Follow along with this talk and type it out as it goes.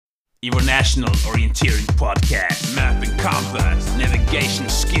International Orienteering Podcast. Map and compass, navigation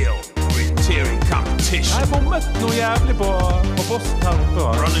skill, orienteering competition. Jeg bommet noe jævlig på posten her oppe.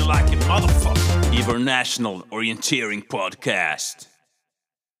 Running like a motherfucker. International Orienteering Podcast.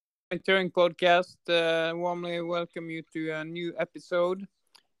 Orienteering Podcast. Warmly welcome you to a new episode.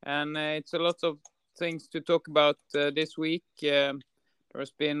 And it's a lot of things to talk about this week.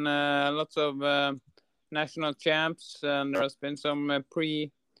 There's been lots of national champs, and there's been some pre-WOC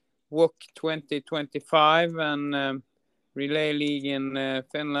 2025 and relay league in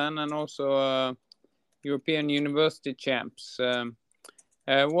Finland, and also European university champs.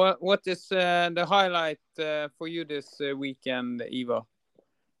 What is the highlight for you this weekend, Ivar?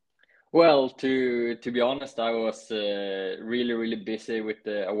 Well, to be honest, I was really busy with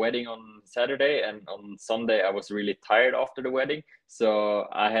a wedding on Saturday, and on Sunday I was really tired after the wedding. So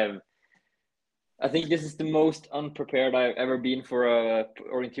I think this is the most unprepared I've ever been for a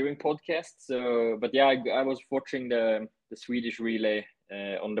orienteering podcast. So, but yeah, I was watching the Swedish relay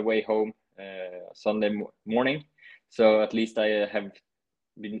on the way home Sunday morning. So at least I've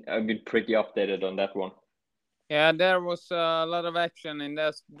been pretty updated on that one. Yeah, there was a lot of action in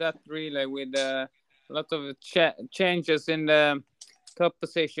that relay with a lot of changes in the top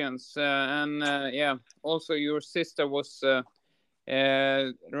positions. Also your sister was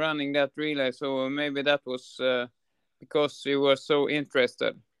running that relay. So maybe that was because you were so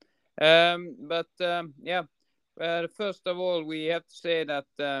interested. First of all, we have to say that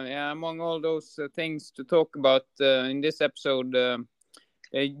among all those things to talk about in this episode, the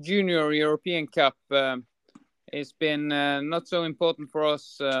Junior European Cup it's been not so important for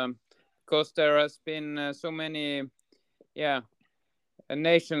us because there has been so many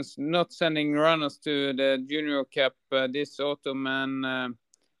nations not sending runners to the Junior Cup this autumn, and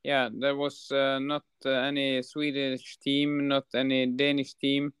there was not any Swedish team, not any Danish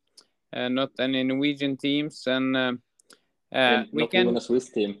team, not any Norwegian teams, and not even a Swiss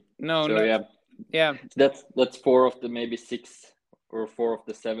team. No, so, yeah. That's four of the maybe six or four of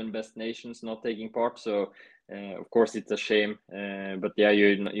the seven best nations not taking part. So of course it's a shame. But yeah,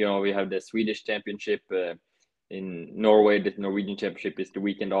 you know we have the Swedish championship in Norway. The Norwegian championship is the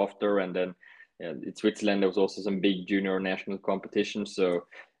weekend after, and then in Switzerland there was also some big junior national competitions. So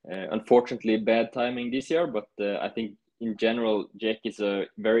unfortunately bad timing this year, but I think in general JEC is a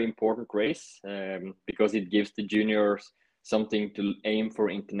very important race because it gives the juniors something to aim for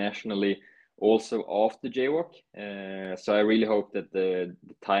internationally also after JWOC. So I really hope that the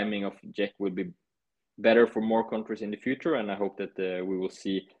timing of JEC will be better for more countries in the future, and I hope that we will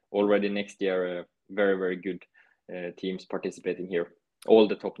see already next year very good teams participating here, all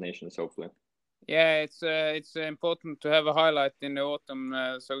the top nations hopefully. Yeah, it's important to have a highlight in the autumn,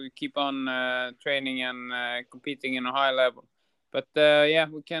 so we keep on training and competing in a high level. But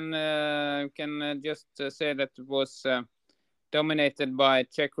we can just say that it was dominated by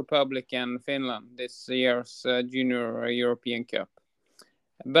Czech Republic and Finland this year's Junior European Cup.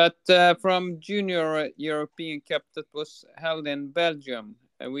 But from Junior European Cup that was held in Belgium,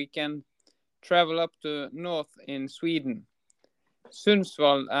 we can travel up to north in Sweden.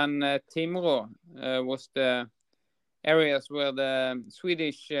 Sundsvall and Timrå was the areas where the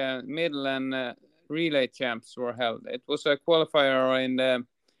Swedish middle and relay champs were held. It was a qualifier in the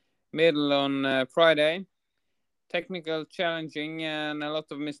middle on Friday. Technical challenging and a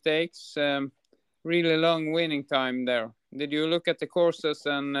lot of mistakes. Really long winning time there. Did you look at the courses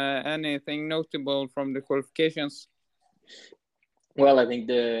and anything notable from the qualifications? Well, I think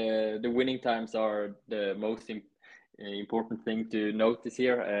the winning times are the most important thing to notice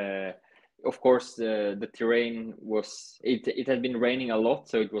here. Of course, the terrain it had been raining a lot,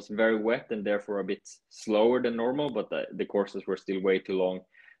 so it was very wet and therefore a bit slower than normal, but the courses were still way too long.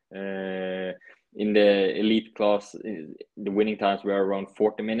 In the elite class, the winning times were around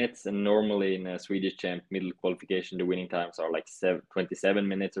 40 minutes, and normally in a Swedish champ middle qualification, the winning times are like 27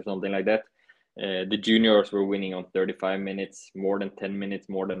 minutes or something like that. The juniors were winning on 35 minutes, more than 10 minutes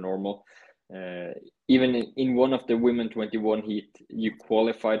more than normal. Even in one of the women 21 heat, you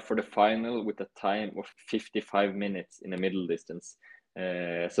qualified for the final with a time of 55 minutes in the middle distance.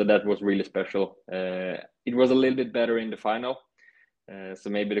 So that was really special. It was a little bit better in the final. So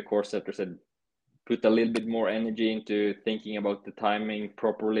maybe the course setters had put a little bit more energy into thinking about the timing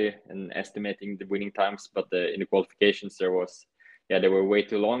properly and estimating the winning times. But in the qualifications, they were way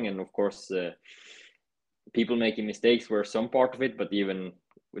too long. And of course, people making mistakes were some part of it, but even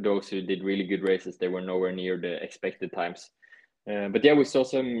with those who did really good races, they were nowhere near the expected times. But yeah, we saw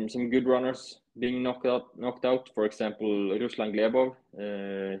some good runners being knocked out. For example, Ruslan Glebov,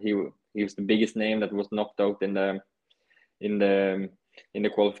 he was the biggest name that was knocked out in the in the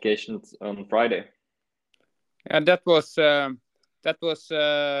qualifications on Friday. Yeah, that was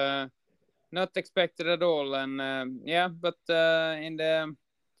not expected at all, and but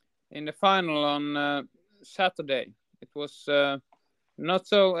in the final on Saturday, it was not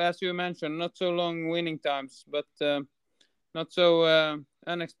so, as you mentioned, not so long winning times, but not so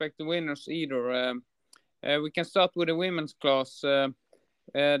unexpected winners either. We can start with the women's class.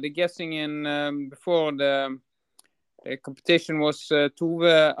 The guessing in before the competition was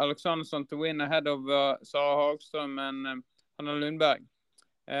Tove Alexandersson to win ahead of Sara Hagström and Hanna Lundberg.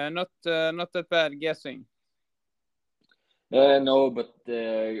 Not that bad guessing. No, but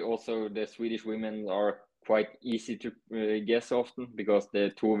also the Swedish women are quite easy to guess often, because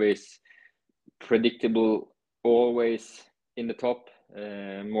the Tove is predictable, always in the top,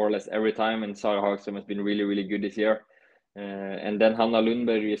 more or less every time, and Sara Hagström has been really, really good this year. And then Hanna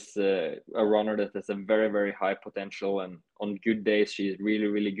Lundberg is a runner that has a very, very high potential, and on good days she's really,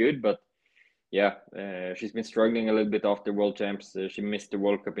 really good. But yeah, she's been struggling a little bit after World Champs. She missed the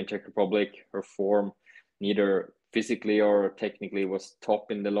World Cup in Czech Republic. Her form, neither physically or technically, was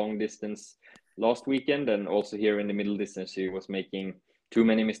top in the long distance last weekend, and also here in the middle distance she was making too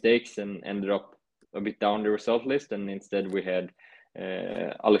many mistakes and ended up a bit down the result list. And instead we had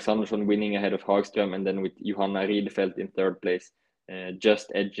Alexandersson winning ahead of Hagström, and then with Johanna Riedefelt in third place,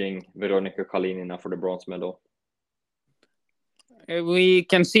 just edging Veronika Kalinina for the bronze medal. We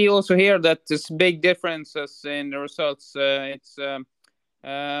can see also here that there's big differences in the results. It's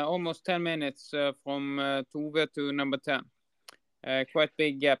almost 10 minutes from Tove to number 10. Quite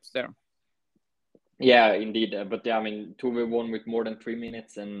big gaps there. Yeah, indeed. But yeah, I mean, Tove won with more than 3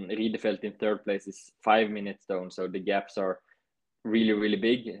 minutes, and Riedefelt in third place is 5 minutes down. So the gaps are really, really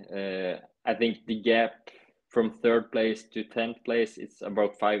big. I think the gap from third place to 10th place is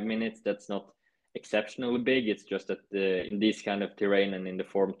about 5 minutes. That's not exceptionally big. It's just that in this kind of terrain and in the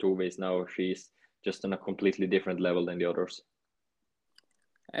form Tove is now, she's just on a completely different level than the others.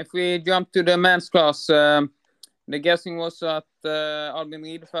 If we jump to the men's class, the guessing was that Albin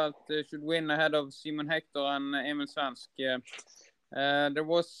Riedefelt should win ahead of Simon Hector and Emil Svensk. There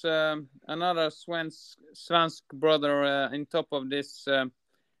was another Svensk brother in top of this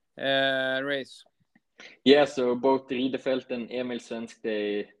race. Yeah, so both Riedefelt and Emil Svensk,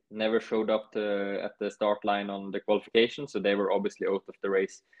 they never showed up at the start line on the qualification, so they were obviously out of the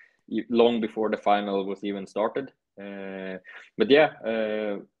race long before the final was even started. But yeah,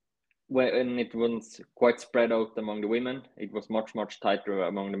 when it was quite spread out among the women, it was much, much tighter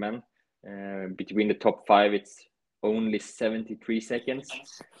among the men. Between the top 5, it's only 73 seconds,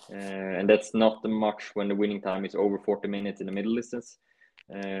 and that's not much when the winning time is over 40 minutes in the middle distance.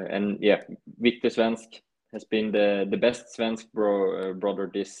 And yeah, Victor Svensk has been the best Svensk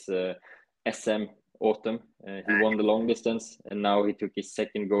brother this SM autumn. He won the long distance, and now he took his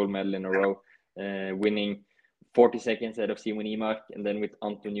second gold medal in a row, winning 40 seconds ahead of Simon Imark, and then with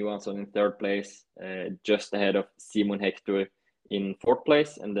Anton Johansson in third place, just ahead of Simon Hector in fourth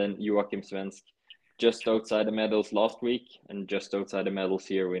place, and then Joachim Svensk just outside the medals last week and just outside the medals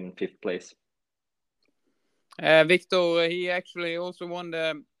here in fifth place. Victor, he actually also won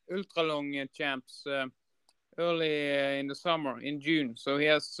the ultra-long champs early in the summer, in June. So he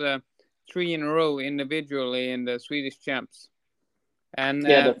has 3 in a row individually in the Swedish champs. And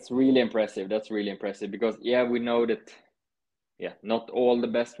yeah, that's really impressive. That's really impressive because, yeah, we know that, yeah, not all the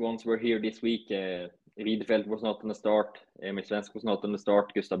best ones were here this week. Riedefelt was not on the start. Emil Svensk was not on the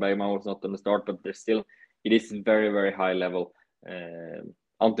start. Gustav Bergman was not on the start, but there's still, it is very, very high level.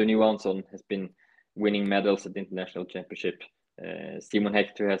 Anton Johansson has been winning medals at the international championship. Simon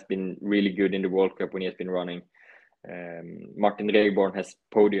Hector has been really good in the World Cup when he has been running. Martin Regborn has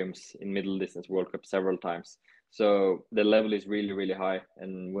podiums in middle distance World Cup several times. So the level is really, really high.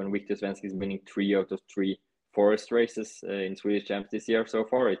 And when Victor Svensk is winning 3 out of 3 forest races in Swedish champs this year so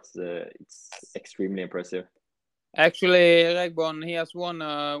far, it's extremely impressive. Actually, Regborn, he has won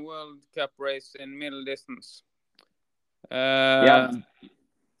a World Cup race in middle distance. Yeah,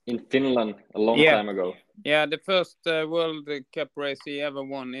 in Finland a long time ago. Yeah, the first World Cup race he ever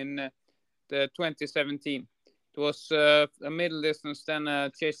won in the 2017. It was a middle distance, then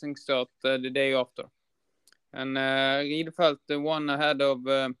a chasing start the day after. And Riedefelt won ahead of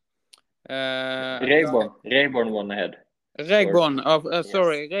Regborn won ahead. Regborn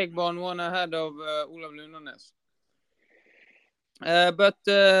won ahead of Olav Lundernes. But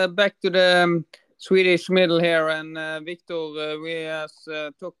back to the Swedish middle here, and Victor, we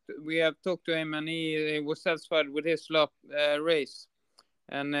have talked to him, and he was satisfied with his race,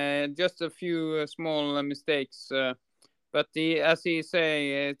 and just a few small mistakes. But as he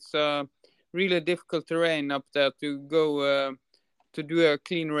say, it's really difficult terrain up there to go to do a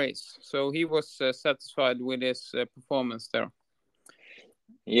clean race. So he was satisfied with his performance there.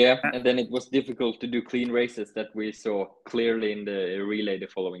 Yeah, and then it was difficult to do clean races that we saw clearly in the relay the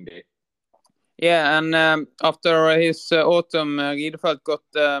following day. Yeah, and after his autumn, Riedefeld got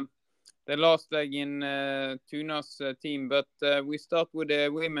the last leg in Tuna's team, but we start with the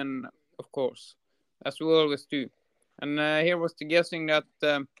women, of course, as we always do. And here was the guessing that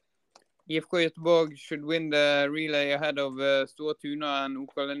IFK Göteborg should win the relay ahead of Stora Tuna and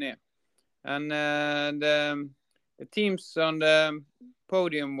OK Linné. And the teams on the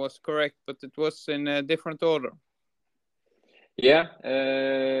podium was correct, but it was in a different order. Yeah.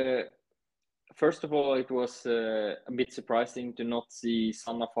 First of all, it was a bit surprising to not see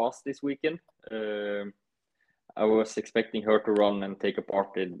Sanna Fast this weekend. I was expecting her to run and take a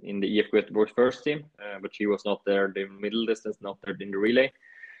part in the IFK Göteborg's first team, but she was not there the middle distance, not there in the relay.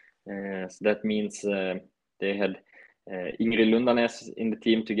 So that means they had Ingrid Lundanes in the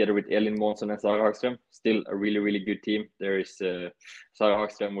team together with Elin Månsson and Sara Hagström. Still a really, really good team. There is Sara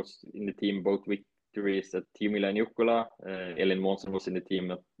Hagström was in the team both victories at Tiomila and Jukkola. Elin Månsson was in the team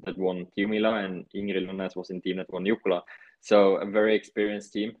that won Tiomila, and Ingrid Lundanes was in the team that won Jukkola. So a very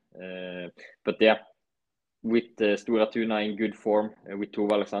experienced team. But yeah, with Stora Tuna in good form, with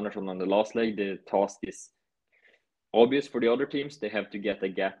Tove Alexandersson on the last leg, the task is obvious for the other teams. They have to get a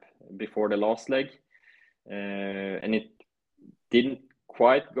gap before the last leg. And it didn't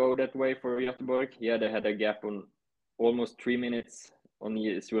quite go that way for Göteborg. Yeah, they had a gap on almost 3 minutes on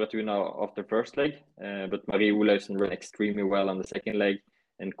the Stora Tuna after first leg, but Marie Olausen ran extremely well on the second leg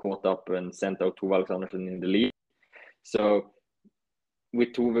and caught up and sent out Tove Alexandersson in the lead. So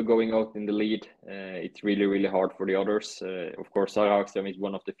with Tove going out in the lead, it's really, really hard for the others. Of course, Sara Hagström is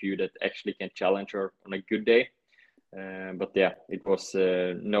one of the few that actually can challenge her on a good day. But yeah, it was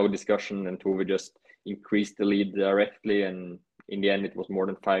no discussion, and Tove just increased the lead directly, and in the end it was more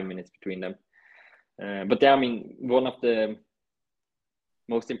than 5 minutes between them. But yeah, I mean, one of the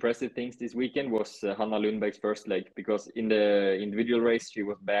most impressive things this weekend was Hanna Lundberg's first leg, because in the individual race she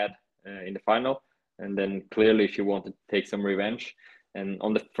was bad in the final, and then clearly she wanted to take some revenge. And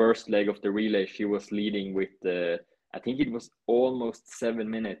on the first leg of the relay, she was leading with I think it was almost 7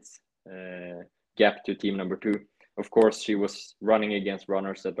 minutes gap to team number 2. Of course, she was running against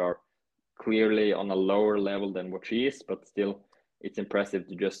runners that are clearly on a lower level than what she is, but still, it's impressive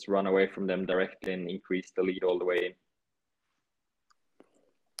to just run away from them directly and increase the lead all the way in.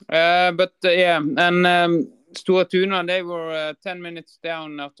 Yeah, and Stora Tuna, they were 10 minutes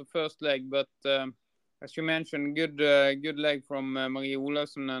down after first leg, but as you mentioned, good leg from Marie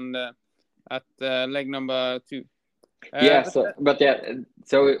Olausen and at leg number 2. Yeah, so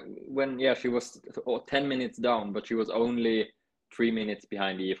when she was 10 minutes down, but she was only 3 minutes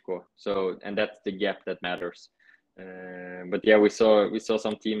behind the IFK. So, and that's the gap that matters. But yeah, we saw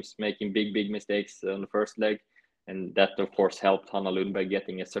some teams making big mistakes on the first leg, and that of course helped Hanna Lundberg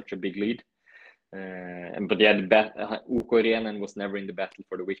getting such a big lead. But yeah, OK Renen was never in the battle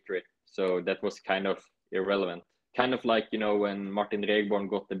for the victory, so that was kind of irrelevant. Kind of like, you know, when Martin Regborn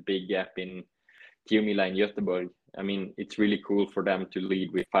got the big gap in Tiomila in Göteborg. I mean, it's really cool for them to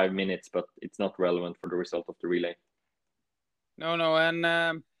lead with 5 minutes, but it's not relevant for the result of the relay. No,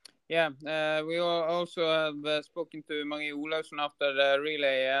 and we also have spoken to Marie Olausen after the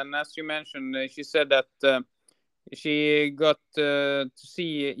relay, and as you mentioned, she said that she got to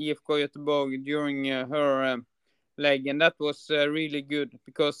see IFK Göteborg during her leg, and that was really good,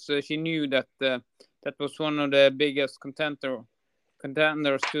 because she knew that that was one of the biggest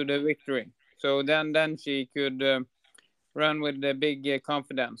contenders to the victory. So then she could run with the big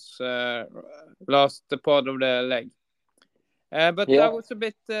confidence last part of the leg. But Yeah. I was a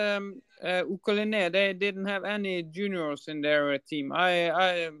bit OK Linné, they didn't have any juniors in their team.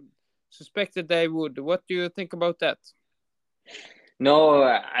 I suspected they would. What do you think about that? No,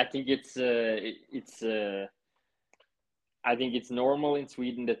 I think I think it's normal in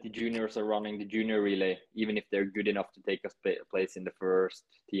Sweden that the juniors are running the junior relay, even if they're good enough to take a place in the first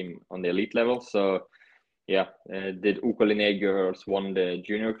team on the elite level. So yeah, the OK Linné girls won the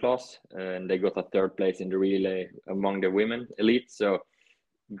junior class, and they got a 3rd place in the relay among the women elite. So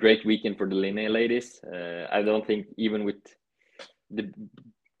great weekend for the Linné ladies. I don't think, even with the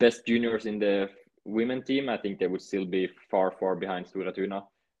best juniors in the women team, I think they would still be far behind Stora Tuna.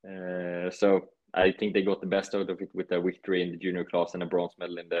 So I think they got the best out of it with a victory in the junior class and a bronze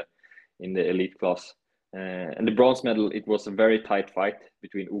medal in the elite class. And the bronze medal, it was a very tight fight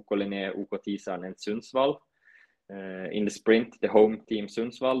between OK Linné, OK Tisan, and Sundsvall. In the sprint, the home team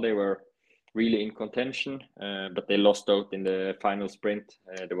Sundsvall, they were really in contention, but they lost out in the final sprint.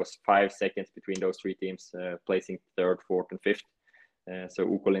 There was 5 seconds between those 3 teams, placing 3rd, 4th, and 5th. So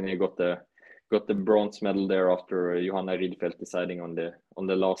Ukkolinne got the bronze medal there after Johanna Rydfeldt deciding on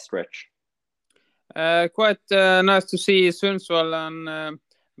the last stretch. Quite nice to see Sundsvall and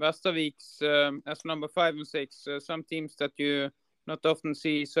Västerviks as number 5 and 6. Some teams that you not often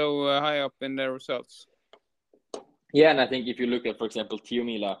see so high up in their results. Yeah, and I think if you look at, for example,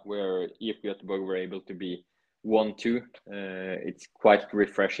 Tiomila, where IFK Göteborg were able to be 1-2, it's quite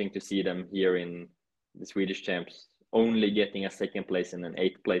refreshing to see them here in the Swedish champs, only getting a 2nd place and an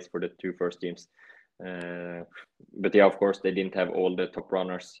 8th place for the 2 first teams. But yeah, of course, they didn't have all the top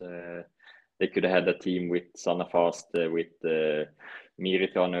runners. They could have had a team with Sanna Fast, with Miri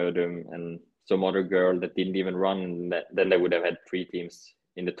Tranödum, and some other girl that didn't even run. Then they would have had 3 teams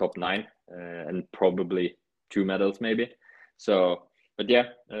in the top 9, and probably 2 medals maybe. So, but yeah,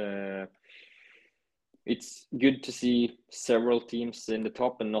 it's good to see several teams in the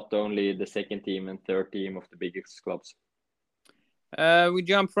top and not only the 2nd team and 3rd team of the biggest clubs. We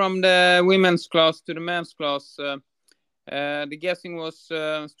jump from the women's class to the men's class. The guessing was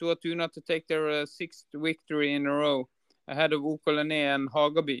Stora Tuna to take their 6th victory in a row ahead of Ukkolinne and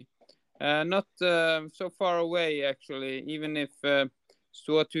Hagaby. Not so far away, actually, even if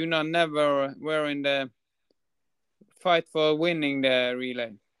Stora Tuna never were in the fight for winning the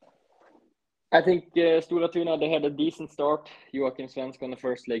relay. I think Stora Tuna, they had a decent start. Joakim Svensk on the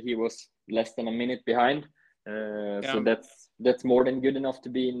first leg, he was less than a minute behind. So that's more than good enough to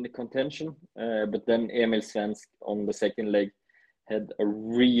be in the contention. But then Emil Svensk on the 2nd leg had a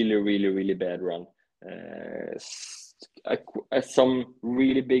really bad run. Some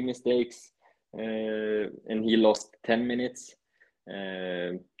really big mistakes, and he lost 10 minutes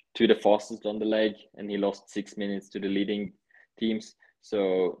to the fastest on the leg, and he lost 6 minutes to the leading teams.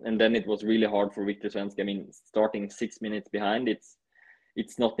 So, and then it was really hard for Victor Svensk. I mean, starting 6 minutes behind, it's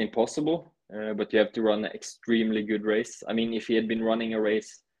not impossible, but you have to run an extremely good race. I mean, if he had been running a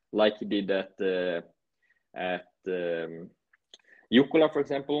race like he did at Jukkola, for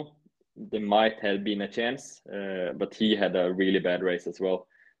example, there might have been a chance, but he had a really bad race as well.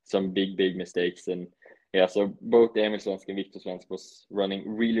 Some big mistakes, and yeah, so both Emil Svensk and Victor Svensk was running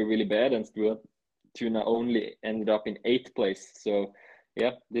really bad, and Stora Tuna only ended up in 8th place. So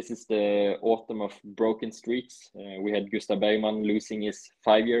yeah, this is the autumn of broken streaks. We had Gustav Bergman losing his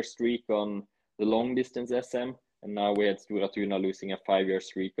 5-year streak on the long distance SM, and now we had Stora Tuna losing a 5-year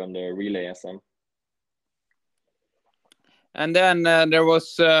streak on the relay SM. And then there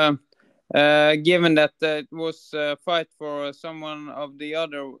was, given that it was a fight for someone of the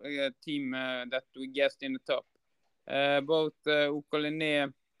other team that we guessed in the top. Both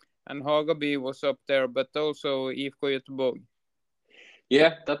Ukkolinne and Hagaby was up there, but also IFK Göteborg.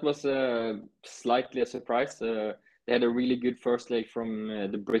 Yeah, that was slightly a surprise. They had a really good first leg from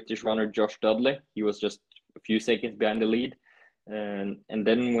the British runner Josh Dudley. He was just a few seconds behind the lead. And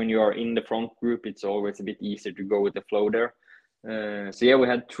then when you are in the front group, it's always a bit easier to go with the flow there. So yeah, we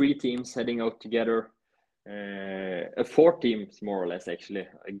had 3 teams heading out together. 4 teams, more or less, actually,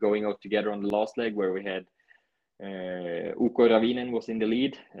 going out together on the last leg, where we had Ukko Ravinen was in the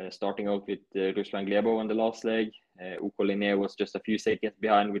lead, starting out with Ruslan Glebov on the last leg. Ukkolinne was just a few seconds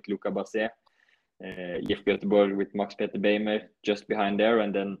behind with Luca Basset. IFK Göteborg with Max Peter Beimer just behind there,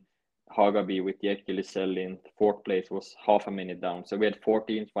 and then Hagaby with Jerker Lysell in 4th place was half a minute down. So we had 4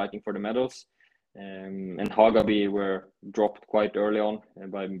 teams fighting for the medals, and Hagaby were dropped quite early on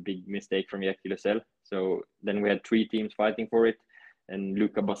by a big mistake from Jerker Lysell. So then we had 3 teams fighting for it, and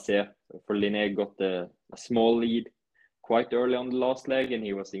Luca Basset for Linné got a small lead quite early on the last leg, and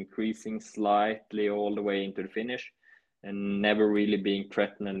he was increasing slightly all the way into the finish and never really being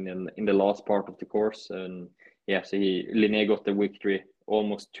threatened in the last part of the course. And yeah, so Linné got the victory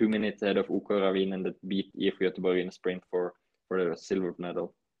almost 2 minutes ahead of Ukko Ravinen that beat IFK Göteborg in a sprint for the silver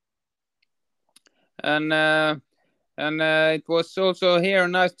medal. And it was also here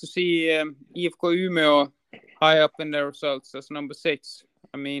nice to see IFK Umeå high up in their results as number 6.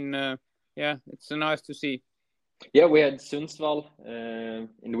 I mean, yeah, it's nice to see. Yeah, we had Sundsvall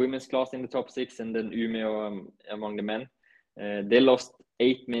in the women's class in the top 6, and then Umeå among the men. They lost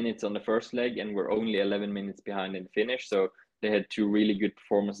 8 minutes on the first leg and were only 11 minutes behind in the finish. So they had 2 really good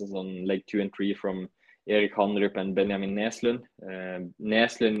performances on leg 2 and 3 from Erik Handrup and Benjamin Näslund.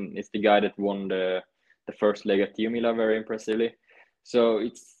 Näslund is the guy that won the first leg at Tiomila very impressively. So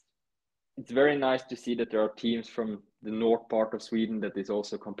it's very nice to see that there are teams from the north part of Sweden that is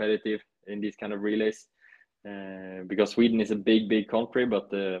also competitive in these kind of relays. Because Sweden is a big country,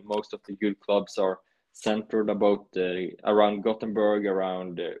 but most of the good clubs are centered about around Gothenburg,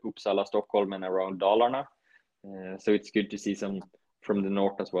 around Uppsala, Stockholm, and around Dalarna. So it's good to see some from the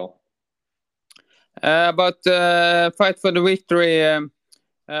north as well. About fight for the victory.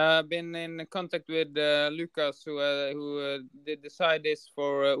 I've been in contact with Lucas, who did decide this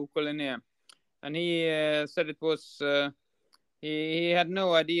for Ukoliné, and he said it was he had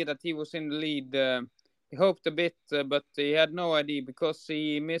no idea that he was in the lead. He hoped a bit, but he had no idea because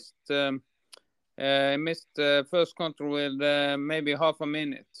he missed first control with maybe half a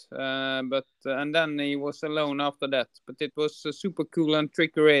minute, but and then he was alone after that. But it was a super cool and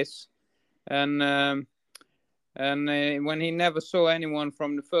tricky race, and when he never saw anyone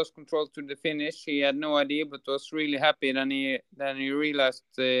from the first control to the finish, he had no idea, but was really happy. Then he realized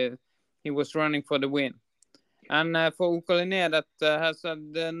he was running for the win. And for Ukoliné, that has a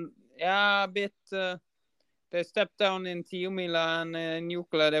bit. They stepped down in Tiomila and in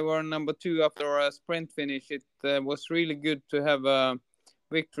Jukla. They were number 2 after a sprint finish. It was really good to have a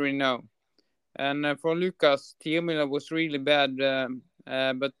victory now. And for Lucas, Tiomila was really bad,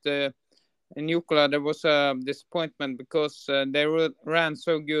 but in Jukla there was a disappointment because they ran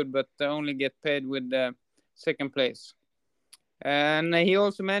so good, but they only get paid with second place. And he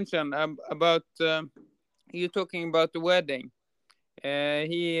also mentioned about you talking about the wedding.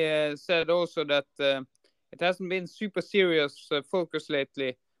 He said also that it hasn't been super serious focus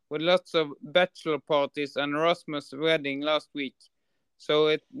lately, with lots of bachelor parties and Rasmus' wedding last week.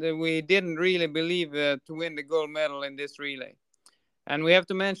 So we didn't really believe to win the gold medal in this relay. And we have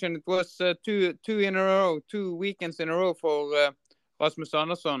to mention it was two weekends in a row for Rasmus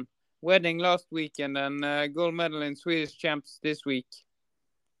Andersson. Wedding last weekend and gold medal in Swedish champs this week.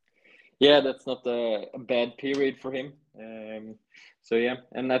 Yeah, that's not a bad period for him. So yeah,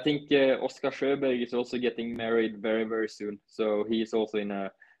 and I think Oskar Sjöberg is also getting married very, very soon. So he is also in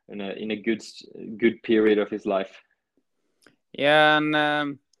a good period of his life. Yeah,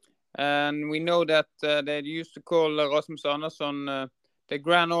 and we know that they used to call Rasmus Andersson the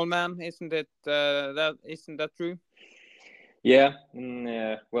grand old man, isn't it? Isn't that true? Yeah,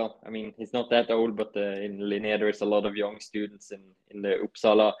 well, I mean, he's not that old, but in Linné there is a lot of young students in the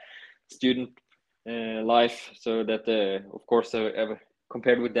Uppsala student life. So that, of course,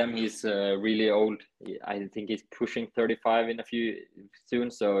 compared with them, he's really old. I think he's pushing 35 in a few soon.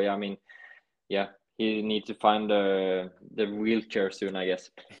 So yeah, I mean, yeah, he needs to find the wheelchair soon, I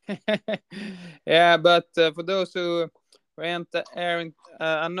guess. Yeah, but for those who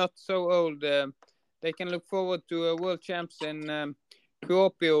are not so old, they can look forward to world champs in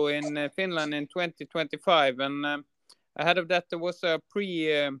Kuopio in Finland in 2025. And ahead of that, there was a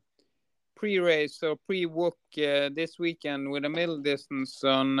pre-race or pre-walk this weekend with a middle distance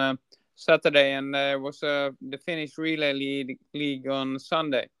on Saturday, and there was the Finnish Relay League on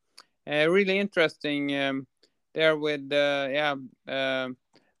Sunday. Really interesting there with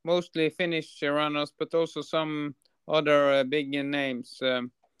mostly Finnish runners, but also some other big names.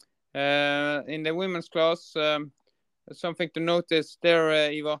 In the women's class, something to notice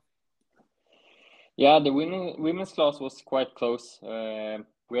there, Ivar. Yeah, the women's class was quite close.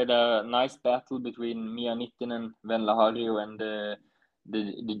 We had a nice battle between Mia Nittinen, Venla Harju, and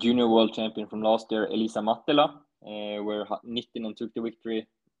the junior world champion from last year, Elisa Mattila, where Nittinen took the victory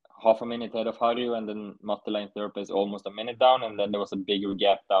half a minute ahead of Harju, and then Mattila in third place almost a minute down, and then there was a bigger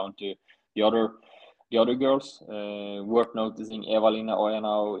gap down to the other girls. Worth noticing Eva-Lina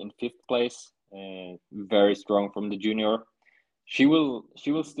Ojanau in fifth place, very strong from the junior. She will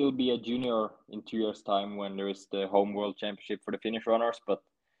still be a junior in 2 years' time when there is the home world championship for the Finnish runners, but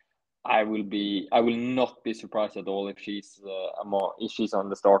I will not be surprised at all if she's on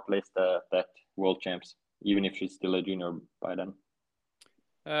the start list at that world champs, even if she's still a junior by then.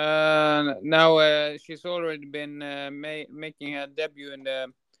 Now she's already been making her debut in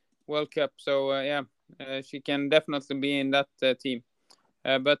the World Cup, so she can definitely be in that team.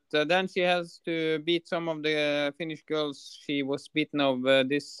 But then she has to beat some of the Finnish girls she was beaten of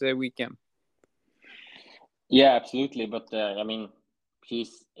this weekend. Yeah, absolutely. But I mean,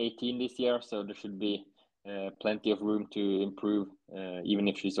 she's 18 this year, so there should be plenty of room to improve, even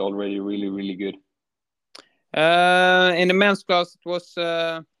if she's already really, really good. In the men's class, it was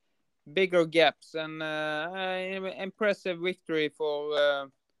bigger gaps and impressive victory for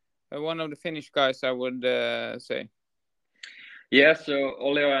one of the Finnish guys, I would say. Yeah, so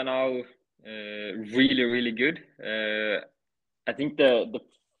Olli are now really, really good. I think the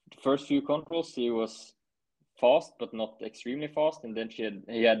first few controls he was fast, but not extremely fast, and then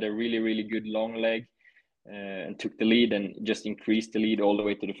he had a really, really good long leg and took the lead and just increased the lead all the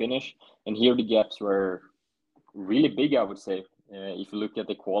way to the finish. And here the gaps were really big, I would say, if you look at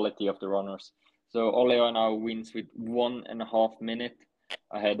the quality of the runners. So Olli now wins with 1.5 minutes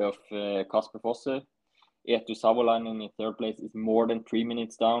ahead of Kasper Fosse. Eetu Savolainen in third place is more than 3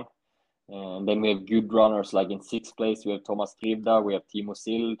 minutes down. And then we have good runners, like in sixth place, we have Thomas Krivda, we have Timo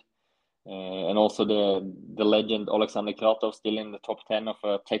Sild, and also the legend Alexander Kratov still in the top 10 of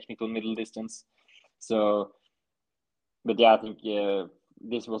technical middle distance. So, but yeah, I think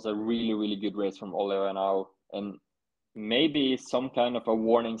this was a really, really good race from Ole Ojanau, and maybe some kind of a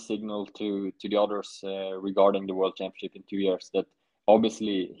warning signal to the others regarding the World Championship in 2 years, that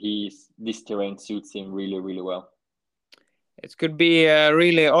obviously this terrain suits him really, really well. It could be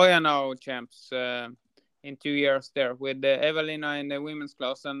really Ojanau champs in 2 years there, with Evelina in the women's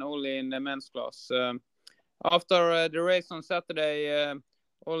class and Ole in the men's class. After the race on Saturday,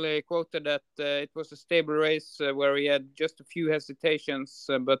 Ole quoted that it was a stable race where he had just a few hesitations,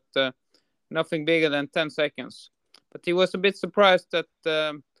 but nothing bigger than 10 seconds. But he was a bit surprised that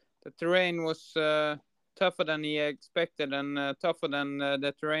the terrain was tougher than he expected, and tougher than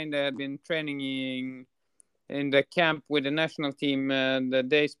the terrain they had been training in the camp with the national team the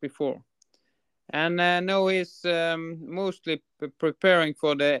days before. And now he's mostly preparing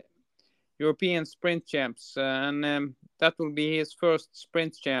for the European sprint champs, and that will be his first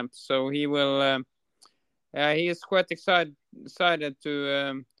sprint champ. So he will. He is quite excited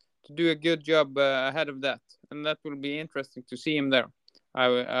to do a good job ahead of that, and that will be interesting to see him there.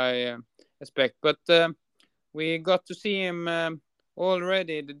 I expect, but we got to see him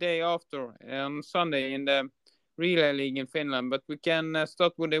already the day after on Sunday in the relay league in Finland. But we can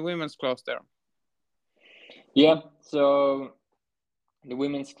start with the women's class there. Yeah, so the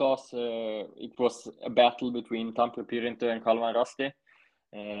women's class, it was a battle between Tampere Pirintö and Kalvan Rasti.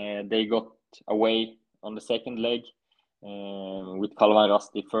 They got away on the second leg with Kalvan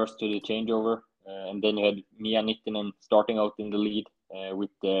Rasti first to the changeover, and then you had Mia Nittinen starting out in the lead with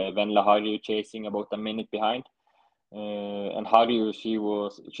Venla Harju chasing about a minute behind. And Harju, she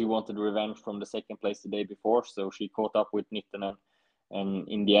wanted revenge from the second place the day before, so she caught up with Nittinen, and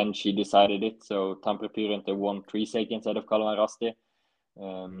in the end she decided it. So Tampere Pirintö won 3 seconds out of Kalvan Rasti.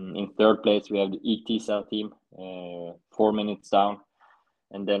 In third place we have the ETSL team, 4 minutes down,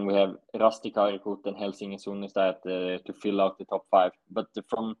 and then we have Rasti Karikut and Helsinki Sunnistad to fill out the top 5. But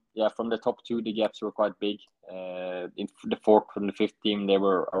from the top 2 the gaps were quite big. In the fourth and the fifth team they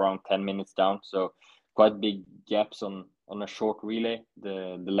were around 10 minutes down, so quite big gaps on a short relay.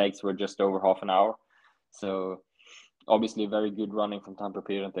 The legs were just over half an hour, so obviously very good running from Tampere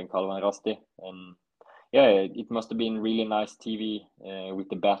Pirintö and Kalvan Rasti. And yeah, it must have been really nice TV with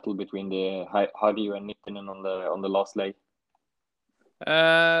the battle between the Harju and Nittinen on the last leg.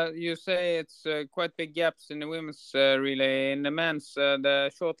 You say it's quite big gaps in the women's relay. In the men's,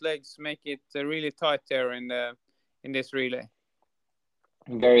 the short legs make it really tight there in this relay.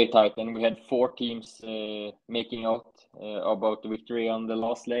 Very tight, and we had 4 teams making out about the victory on the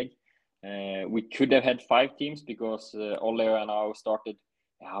last leg. We could have had 5 teams because Ole Ojanau started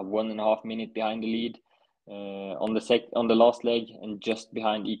 1.5 minutes behind the lead on the last leg, and just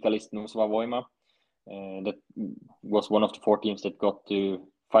behind Ikalist Nusva Voima. That was one of the 4 teams that got to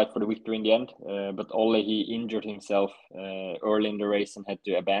fight for the victory in the end. But Ole, he injured himself early in the race and had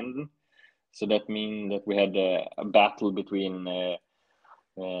to abandon. So that means that we had a battle between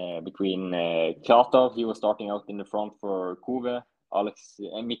Kratov. He was starting out in the front for Kuve.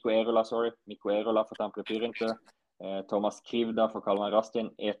 Mikko Eerola for Tampere Pirintö. Thomas Krivda for Kalvan Rasti,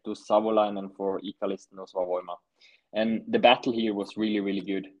 and Eetu Savolainen for Ikalist Nusva Voima. And the battle here was really, really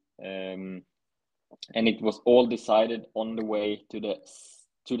good. And it was all decided on the way to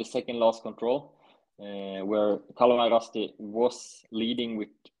the second last control, where Kalvan Rasti was leading with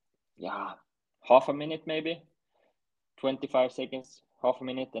half a minute, maybe 25 seconds, half a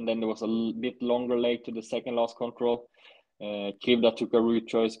minute, and then there was a bit longer leg to the second last control. Krivda took a route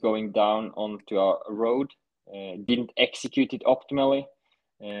choice going down onto a road, didn't execute it optimally,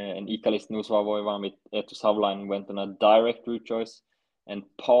 and Ikalist Nusva Voima with Eetu Savolainen went on a direct route choice and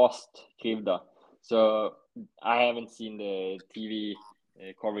passed Krivda. So I haven't seen the TV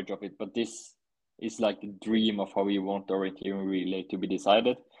coverage of it, but this is like the dream of how you want the orienteering relay to be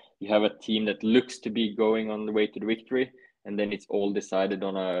decided. You have a team that looks to be going on the way to the victory, and then it's all decided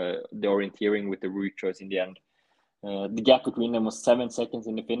on the orienteering with the route choice in the end. The gap between them was 7 seconds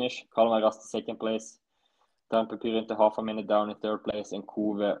in the finish. Kalmar Rasti second place, Tampere Pirintö half a minute down in third place, and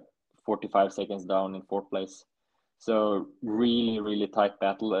Kuve 45 seconds down in fourth place. So really, really tight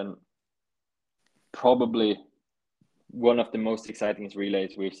battle, and probably one of the most exciting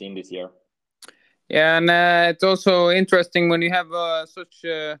relays we've seen this year. Yeah, and it's also interesting when you have such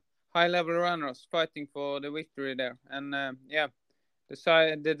high-level runners fighting for the victory there. And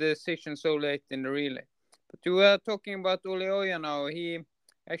the decision so late in the relay. But you were talking about Ole Ojanau. He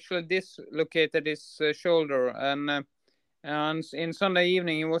actually dislocated his shoulder, and And in Sunday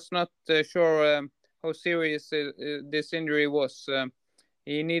evening, he was not sure how serious this injury was.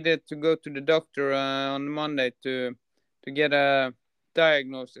 He needed to go to the doctor on Monday to get a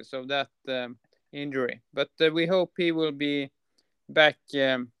diagnosis of that injury. But we hope he will be back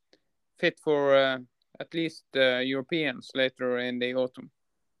fit for at least Europeans later in the autumn.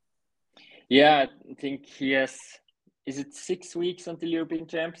 Yeah, I think he has. Is it 6 weeks until European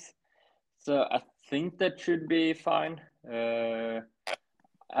champs? So I think that should be fine.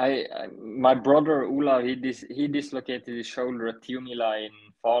 My brother Ola, he dislocated his shoulder at Tiomila in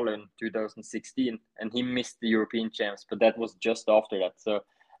Falun 2016, and he missed the European champs, but that was just after that. So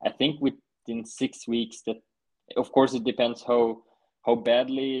I think within 6 weeks, that of course it depends how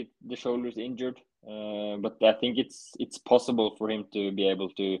badly the shoulder is injured, but I think it's possible for him to be able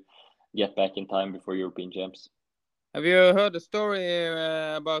to get back in time before European champs. Have you heard the story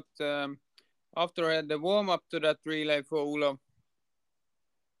about after the warm up to that relay for Olav?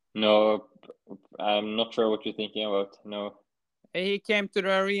 No, I'm not sure what you're thinking about. No. He came to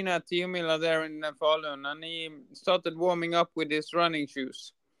the arena at Tiomila there in Falun, and he started warming up with his running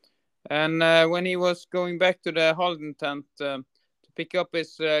shoes. And when he was going back to the Halden tent to pick up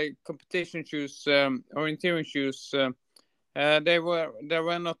his competition shoes, orienteering shoes, they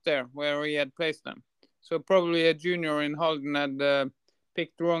were not there where he had placed them. So probably a junior in Halden had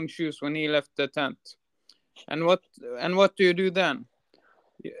picked the wrong shoes when he left the tent. And what do you do then?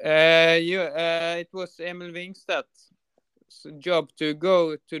 It was Emil Wingsted's job to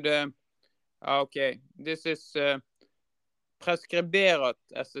go to the. Okay, this is preskriberat,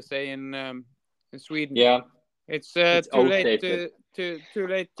 as they say in Sweden. Yeah, it's it's too late outdated. too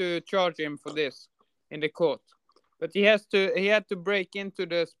late to charge him for this in the court. But he had to break into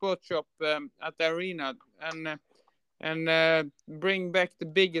the sports shop at the arena and bring back the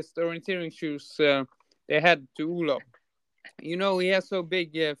biggest orienteering shoes they had to Olav. You know, he has so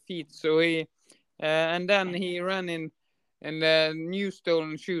big feet, so he and then he ran in new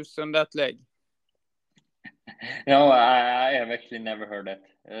stolen shoes on that leg. No, I have actually never heard that.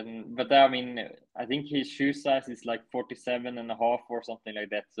 But I mean, I think his shoe size is like 47 and a half or something like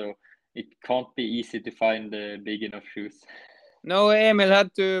that. So it can't be easy to find big enough shoes. No, Emil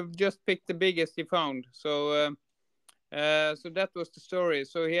had to just pick the biggest he found. So that was the story.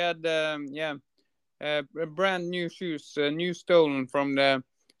 So he had brand new shoes, new stolen from the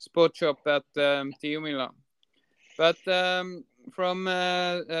sport shop at Tiomila. But from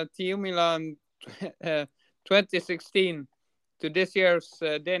Tiomila 2016 to this year's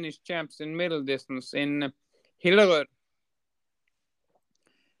Danish champs in middle distance in Hillerød.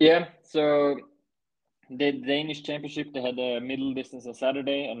 Yeah, so the Danish championship, they had a middle distance on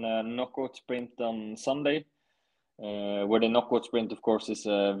Saturday and a knockout sprint on Sunday. Where the knockout sprint, of course, is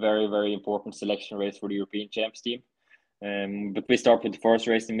a very, very important selection race for the European champs team. But we start with the first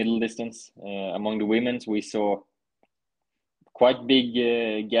race in middle distance. Among the women's, we saw quite big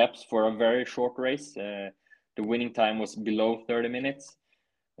gaps for a very short race. The winning time was below 30 minutes.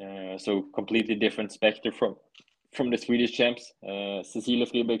 So completely different spectre from the Swedish champs. Cecilie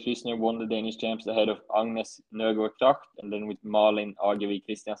Friberg-Krysner won the Danish champs ahead of Agnes Nøgaard Kracht, and then with Malin Agevi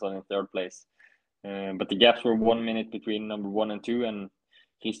Kristiansson in third place. But the gaps were 1 minute between number 1 and 2, and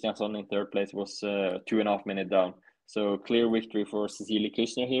Kristiansson in third place was 2.5 minutes down. So clear victory for Cecilie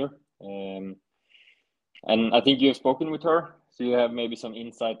Krysner here. And I think you have spoken with her, so you have maybe some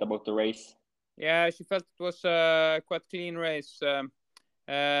insight about the race. Yeah, she felt it was quite clean race.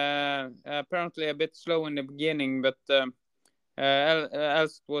 Apparently a bit slow in the beginning, but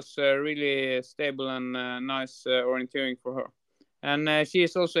else it was really stable and nice orienteering for her. And she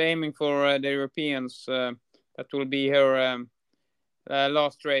is also aiming for the Europeans. That will be her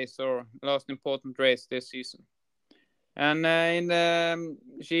last race or last important race this season. And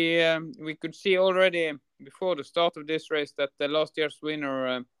we could see already before the start of this race that the last year's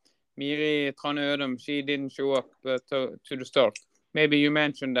winner, Miri Trane Ødem, she didn't show up to the start. Maybe you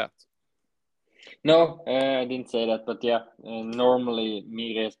mentioned that. No, I didn't say that, but yeah, normally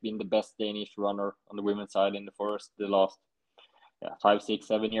Miri has been the best Danish runner on the women's side in the forest the last 5, 6,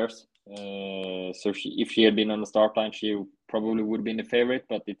 7 years. So if she had been on the start line, she probably would have been the favorite,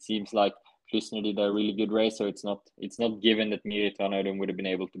 but it seems like Krysner did a really good race, so it's not given that Miri Trane Ødem would have been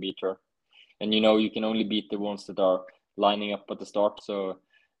able to beat her. And you can only beat the ones that are lining up at the start, so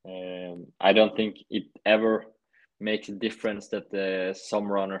I don't think it ever makes a difference that some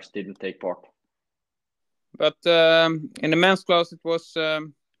runners didn't take part. But in the men's class, it was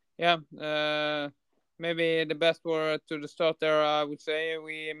maybe the best were to the start there. I would say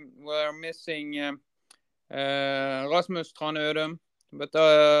we were missing Rasmus Trane Ødem, but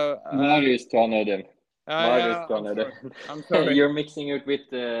Marius Trane Ødem. Marius I'm Trane. sorry. I'm sorry. You're mixing it with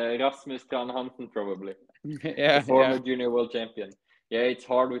Rasmus Trane Hansen, probably. The Yeah, former yeah. junior world champion. Yeah, it's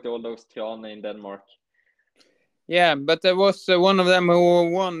hard with all those Trane in Denmark. Yeah, but there was one of them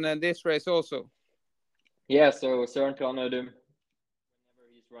who won this race also. Yeah, so Søren Trane, whenever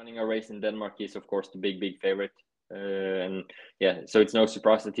he's running a race in Denmark, he's of course the big favorite. And yeah, so it's no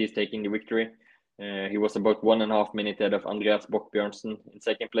surprise that he's taking the victory. He was about 1.5 minutes ahead of Andreas Bokbjørnsen in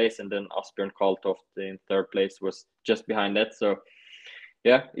second place, and then Asbjørn Karltoft in third place was just behind that. So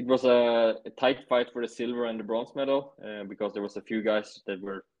yeah, it was a tight fight for the silver and the bronze medal because there was a few guys that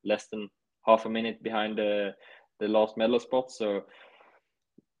were less than half a minute behind the last medal spot. So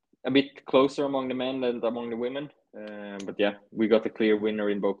a bit closer among the men than among the women. But yeah, we got a clear winner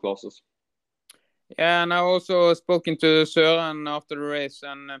in both classes. Yeah, and I also spoken to Søren after the race,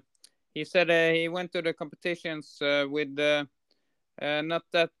 and he said he went to the competitions with not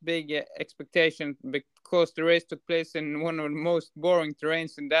that big expectation because the race took place in one of the most boring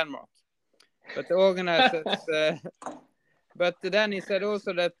terrains in Denmark. But the organizers, but then he said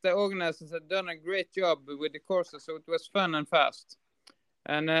also that the organizers had done a great job with the courses, so it was fun and fast.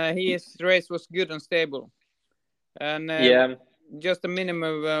 And his race was good and stable, and Yeah, just a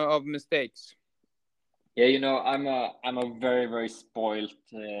minimum of mistakes. yeah, I'm a very spoiled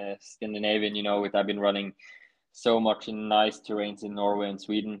Scandinavian. I've been running so much in nice terrains in Norway and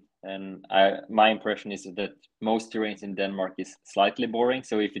Sweden, and my impression is that most terrains in Denmark is slightly boring.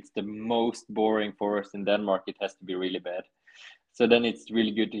 So if it's the most boring forest in Denmark, it has to be really bad. So then it's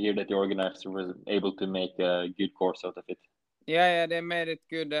really good to hear that the organizer was able to make a good course out of it. Yeah, they made it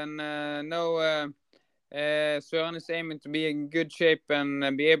good, and Søren is aiming to be in good shape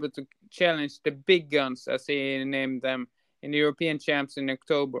and be able to challenge the big guns, as he named them, in the European Champs in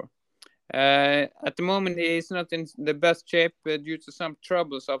October. At the moment, he is not in the best shape due to some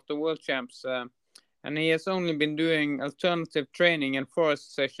troubles after World Champs, and he has only been doing alternative training and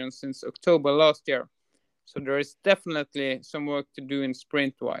forest sessions since October last year. So there is definitely some work to do in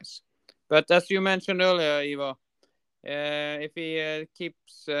sprint-wise. But as you mentioned earlier, Ivar, if he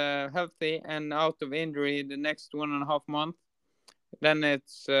keeps healthy and out of injury the next 1.5 months, then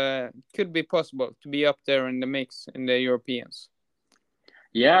it's could be possible to be up there in the mix in the Europeans.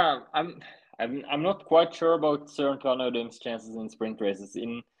 Yeah, I'm not quite sure about Søren Tranødim's chances in sprint races.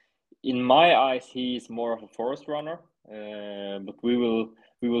 In my eyes, he is more of a forest runner, but we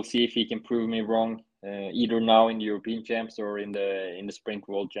will see if he can prove me wrong either now in the European Champs or in the Sprint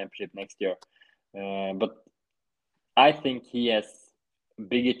World Championship next year. But I think he has a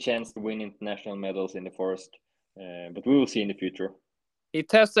bigger chance to win international medals in the forest. But we will see in the future. He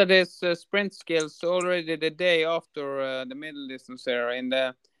tested his sprint skills already the day after the middle distance era in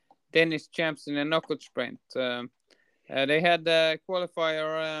the Danish champs in the knockout sprint. They had a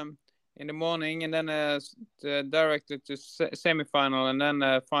qualifier in the morning and then directly to semi-final and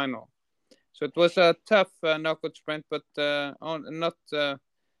then final. So it was a tough knockout sprint, but not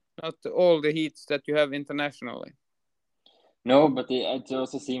all the heats that you have internationally. No, but it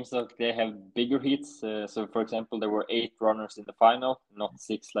also seems like they have bigger heats. So, for example, there were 8 runners in the final, not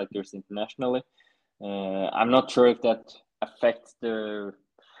 6 like there's internationally. I'm not sure if that affects the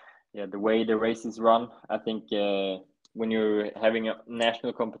way the race is run. I think when you're having a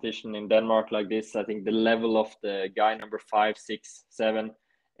national competition in Denmark like this, I think the level of the guy number 5, 6, 7,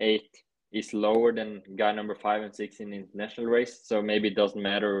 8 is lower than guy number 5 and 6 in the international race. So maybe it doesn't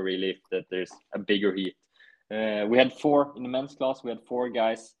matter really if that there's a bigger heat. We had 4 in the men's class. We had 4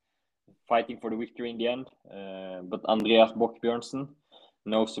 guys fighting for the victory in the end. But Andreas Bokbjørnsen,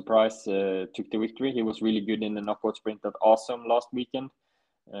 no surprise, took the victory. He was really good in the knockout sprint at Awesome last weekend.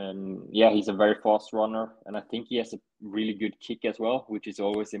 Yeah, he's a very fast runner, and I think he has a really good kick as well, which is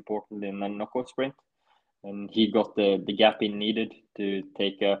always important in a knockout sprint. And he got the gap he needed to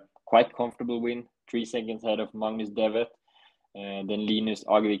take a quite comfortable win, 3 seconds ahead of Magnus Devet. Then Linus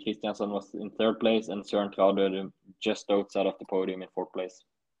Agevik Kristiansson was in third place, and Søren Tranødim just outside of the podium in fourth place.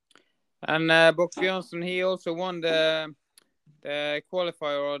 And Bokbjørnsen, he also won the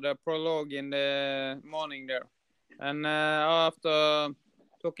qualifier or the prologue in the morning there. And after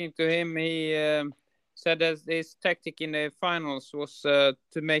talking to him, he said that his tactic in the finals was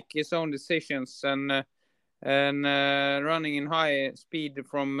to make his own decisions and running in high speed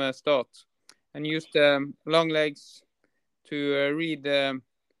from start, and used long legs to read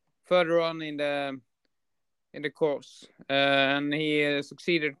further on in the course, and he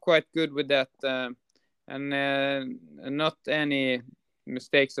succeeded quite good with that, and not any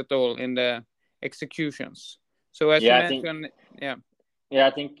mistakes at all in the executions. So as you mentioned, I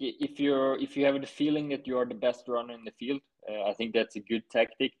think if you have the feeling that you are the best runner in the field, I think that's a good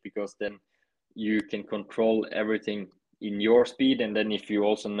tactic, because then you can control everything in your speed, and then if you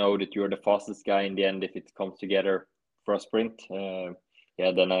also know that you're the fastest guy in the end, if it comes together for a sprint,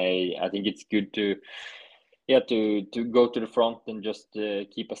 then I think it's good to go to the front and just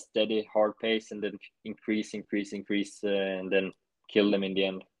keep a steady hard pace, and then increase, and then kill them in the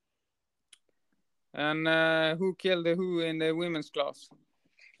end. And who killed who in the women's class?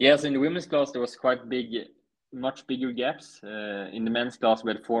 Yes, in the women's class there was much bigger gaps. In the men's class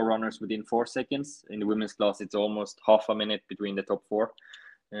we had 4 runners within 4 seconds. In the women's class it's almost half a minute between the top 4.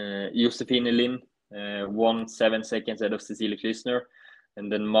 Josefine Lind won 7 seconds ahead of Cecilie Klysner,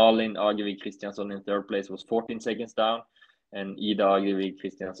 and then Malin Agevig Kristiansson in 3rd place was 14 seconds down, and Ida Agevig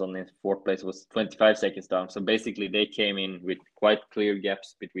Kristiansson in 4th place was 25 seconds down. So basically they came in with quite clear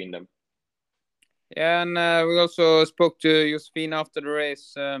gaps between them. Yeah, and we also spoke to Josefine after the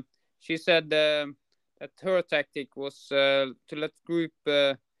race. She said that her tactic was to let group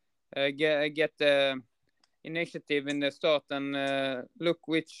get the initiative in the start and look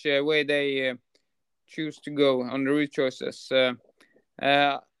which way they choose to go on the route choices.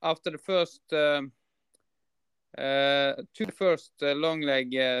 After the first long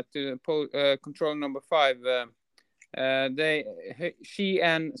leg to control number 5, she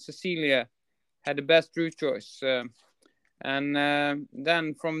and Cecilia had the best route choice, and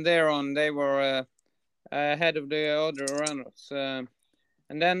then from there on they were ahead of the other runners,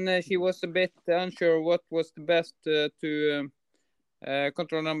 and then she was a bit unsure what was the best to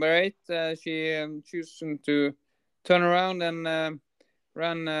control number 8. She chosen to turn around and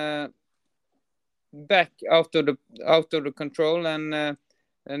run back out of the control, and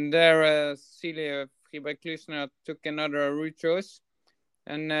there Cecilia Friberg-Klysner took another route choice.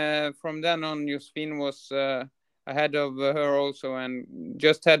 And from then on, Josefine was ahead of her also, and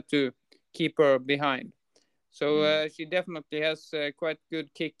just had to keep her behind. So she definitely has quite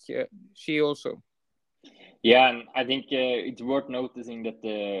good kick. She also. Yeah, and I think it's worth noticing that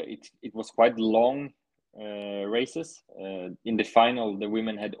it was quite long races. In the final, the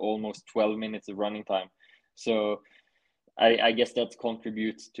women had almost 12 minutes of running time. So I guess that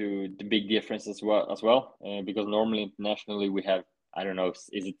contributes to the big difference as well. Because normally internationally we have, I don't know,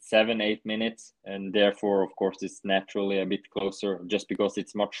 is it 7-8 minutes, and therefore of course it's naturally a bit closer just because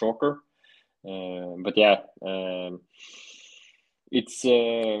it's much shorter. But yeah, it's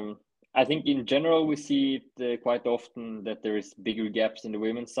I think in general we see it quite often that there is bigger gaps in the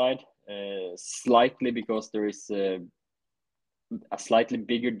women's side, slightly because there is a slightly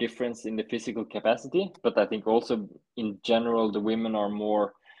bigger difference in the physical capacity, but I think also in general the women are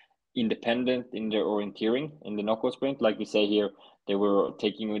more independent in their orienteering in the knockout sprint. Like you say here, they were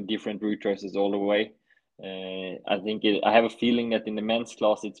taking different route choices all the way. I have a feeling that in the men's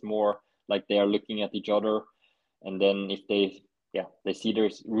class it's more like they are looking at each other, and then if they see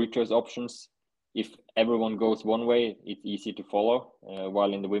there's route choice options, if everyone goes one way it's easy to follow,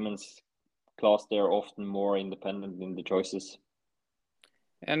 while in the women's class they're often more independent in the choices.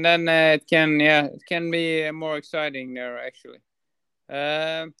 And then it can be more exciting there actually.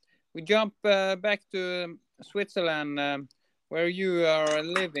 We jump back to Switzerland, where you are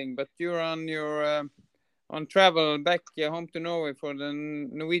living, but you're on your on travel back home to Norway for the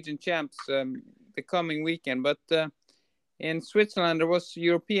Norwegian champs the coming weekend. But in Switzerland there was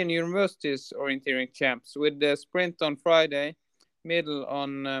European Universities orienteering champs with the sprint on Friday, middle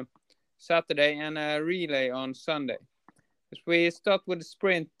on Saturday, and a relay on Sunday. If we start with the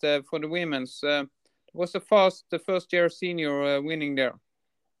sprint for the women's, it was a fast first-year senior winning there.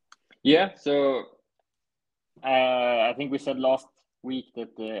 Yeah, so I think we said last week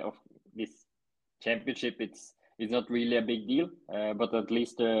that of this championship it's not really a big deal, but at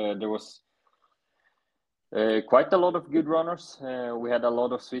least there was quite a lot of good runners. We had a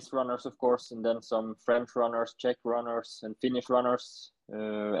lot of Swiss runners, of course, and then some French runners, Czech runners, and Finnish runners.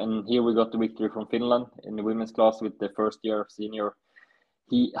 And here we got the victory from Finland in the women's class with the first-year senior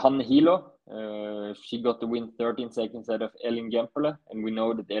Hanne Hilo. She got the win 13 seconds ahead of Elin Gempele, and we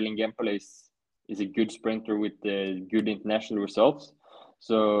know that Elin Gempele is a good sprinter with good international results.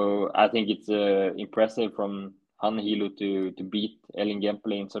 So I think it's impressive from Hanne Hilo to beat Elin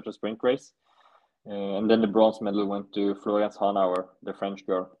Gempele in such a sprint race. And then the bronze medal went to Florence Hanauer, the French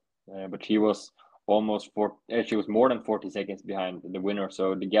girl, but she was she was more than 40 seconds behind the winner,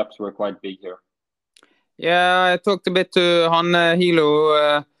 so the gaps were quite big here. Yeah, I talked a bit to Hanne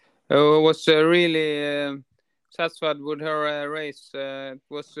Hilo, who was really satisfied with her race. It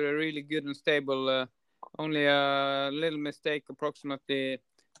was really good and stable. Only a little mistake, approximately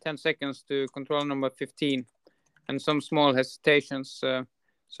 10 seconds to control number 15, and some small hesitations.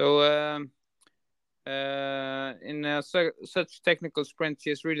 So in such technical sprint,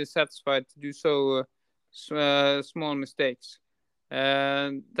 she is really satisfied to do so small mistakes.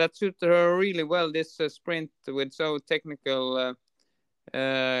 That suited her really well, this sprint with so technical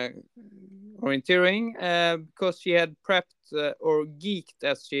orienteering, because she had prepped or geeked,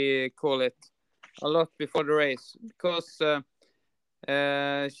 as she call it, a lot before the race, because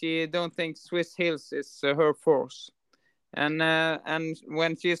she don't think Swiss hills is her force. And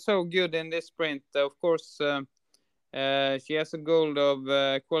when she is so good in this sprint, of course, she has a goal of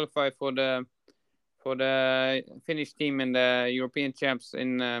qualify for the Finnish team in the European Champs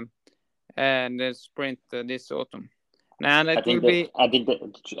in the sprint this autumn. And it will be. I think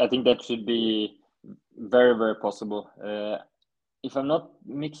that should be very, very possible. If I'm not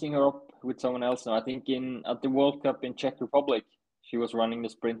mixing her up with someone else now, I think at the World Cup in Czech Republic, she was running the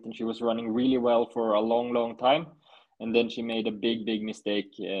sprint and she was running really well for a long, long time. And then she made a big, big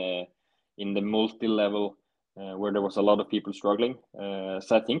mistake in the multi-level where there was a lot of people struggling.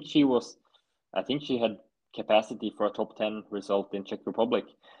 So I think she had capacity for a top 10 result in Czech Republic.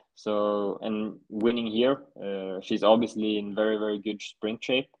 So, and winning here, she's obviously in very, very good sprint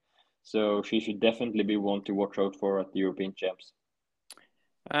shape. So she should definitely be one to watch out for at the European Champs.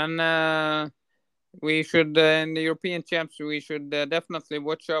 And we should, in the European Champs, we should definitely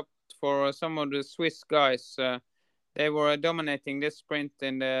watch out for some of the Swiss guys. They were dominating this sprint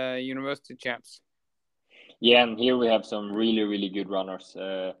in the University Champs. Yeah, and here we have some really, really good runners.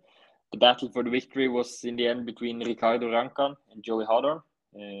 The battle for the victory was in the end between Ricardo Rancan and Joey Hawthorne.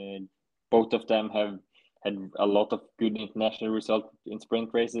 Both of them have had a lot of good international results in sprint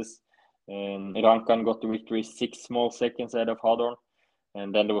races. Rancan got the victory 6 small seconds ahead of Hawthorne.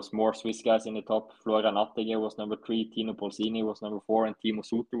 And then there was more Swiss guys in the top. Florian Attinger was number 3, Tino Polsini was number 4, and Timo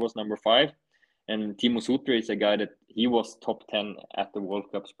Suter was number 5. And Timo Suter is a guy that he was top 10 at the World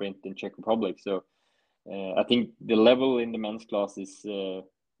Cup sprint in Czech Republic. So I think the level in the men's class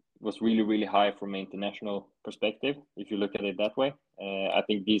was really, really high from an international perspective, if you look at it that way. I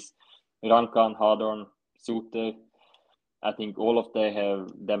think these Rancan, Hawthorne, Suter, I think all of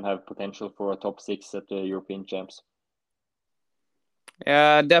them have potential for a top 6 at the European Champs.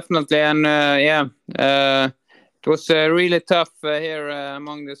 Yeah, definitely. And it was really tough here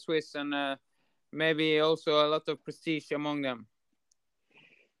among the Swiss, and maybe also a lot of prestige among them.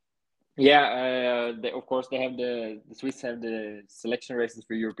 Yeah, of course they have the Swiss have the selection races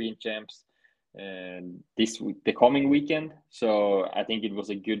for European Champs the coming weekend. So I think it was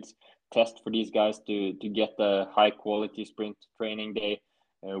a good test for these guys to get a high quality sprint training day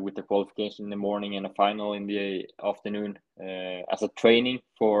with the qualification in the morning and a final in the afternoon as a training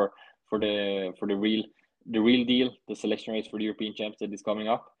for the real deal, the selection race for the European Champs that is coming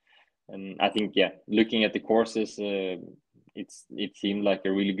up. And I think looking at the courses, it seemed like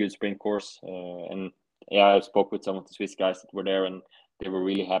a really good sprint course. And I spoke with some of the Swiss guys that were there, and they were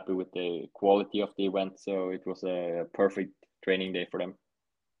really happy with the quality of the event. So it was a perfect training day for them.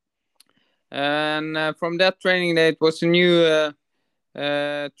 And from that training day, it was a new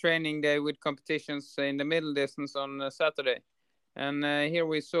training day with competitions in the middle distance on Saturday. And here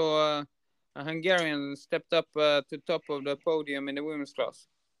we saw a Hungarian stepped up to top of the podium in the women's class.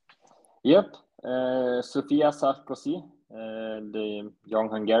 Yep, Sofia Sarkozy, the young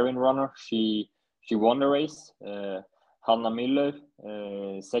Hungarian runner, she won the race. Hanna Müller,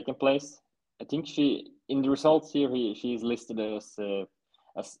 second place. I think in the results here she's listed as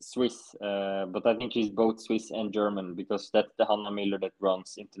Swiss, but I think she's both Swiss and German, because that's the Hanna Müller that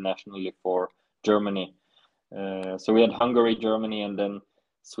runs internationally for Germany. So we had Hungary, Germany, and then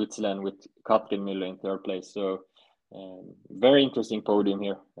Switzerland with Katrin Müller in third place. So very interesting podium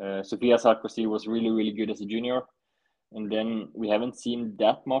here. Sofia Sarkozy was really, really good as a junior. And then we haven't seen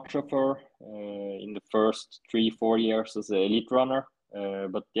that much of her in the first 3-4 years as an elite runner.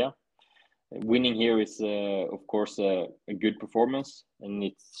 But yeah, winning here is, of course, a good performance. And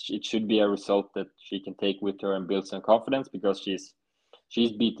it should be a result that she can take with her and build some confidence, because she's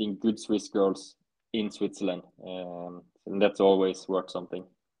beating good Swiss girls in Switzerland. And that's always worth something.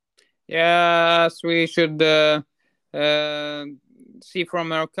 Yeah, as we should see from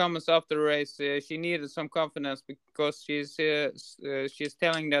her comments after the race, she needed some confidence, because she's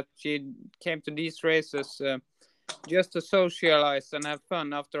telling that she came to these races just to socialize and have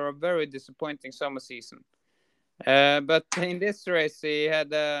fun after a very disappointing summer season. But in this race, she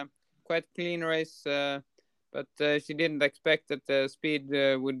had a quite clean race, but she didn't expect that the speed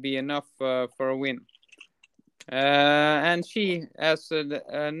would be enough for a win. And she has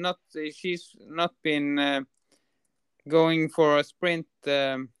she's not been going for a sprint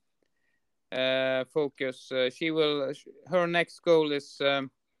focus. Her next goal is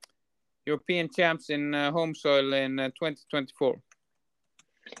European champs in home soil in 2024.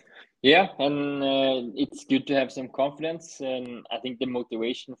 Yeah, and it's good to have some confidence, and I think the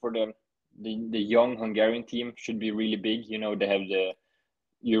motivation for the young Hungarian team should be really big. You know, they have the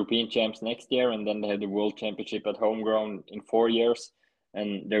European champs next year, and then they have the World Championship at homegrown in 4 years.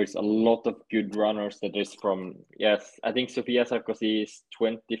 And there's a lot of good runners that is from, yes, I think Sofia Sarkozy is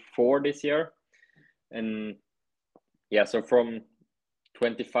 24 this year. And yeah, so from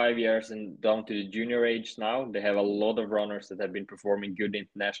 25 years and down to the junior age now, they have a lot of runners that have been performing good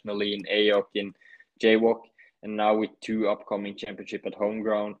internationally in AOC, in JWalk, and now with 2 upcoming championship at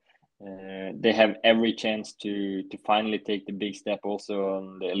homegrown. They have every chance to finally take the big step also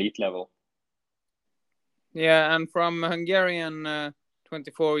on the elite level. Yeah, and from Hungarian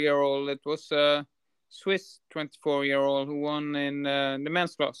 24-year-old, it was a Swiss 24-year-old who won in the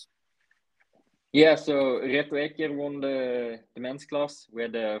men's class. Yeah, so Reto Eker won the men's class. We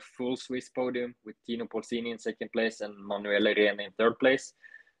had a full Swiss podium with Tino Polsini in second place and Manuele Rene in third place.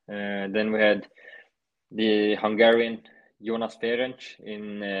 Then we had the Hungarian Jonas Ferenc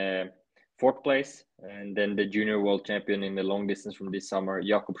in fourth place, and then the junior world champion in the long distance from this summer,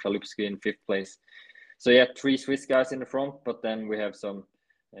 Jakub Szalupski, in fifth place. So yeah, 3 Swiss guys in the front, but then we have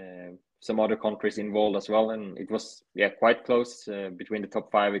some other countries involved as well, and it was quite close between the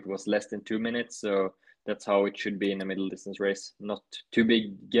top 5. It was less than 2 minutes, so that's how it should be in a middle distance race. Not too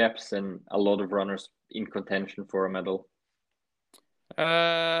big gaps and a lot of runners in contention for a medal.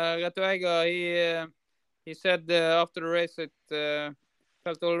 Reto Eger, he said after the race it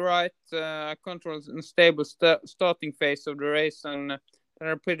felt all right. I controlled a stable starting phase of the race and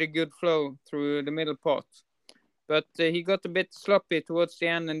a pretty good flow through the middle part. But he got a bit sloppy towards the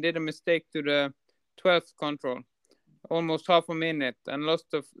end and did a mistake to the 12th control, almost half a minute, and lost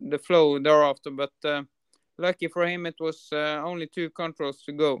the flow thereafter. But lucky for him, it was only 2 controls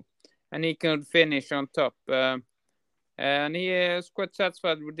to go, and he could finish on top. And he is quite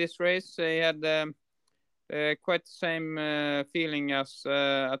satisfied with this race. He had quite the same feeling as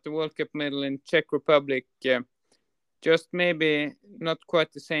at the World Cup medal in Czech Republic. Just maybe not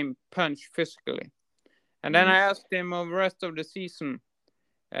quite the same punch physically. And then I asked him of the rest of the season,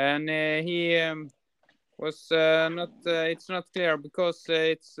 and he was not. It's not clear because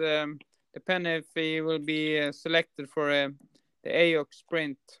it's depending if he will be selected for the AOC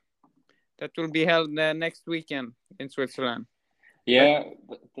sprint that will be held next weekend in Switzerland. Yeah,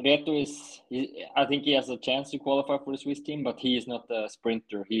 but Reto I think he has a chance to qualify for the Swiss team, but he is not a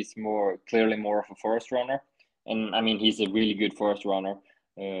sprinter. He's clearly more of a forest runner, and I mean he's a really good forest runner.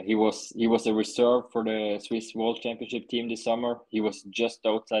 He was a reserve for the Swiss World Championship team this summer. He was just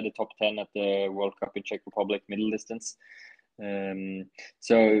outside the top 10 at the World Cup in Czech Republic middle distance.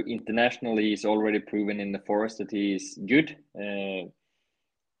 So internationally, he's already proven in the forest that he is good.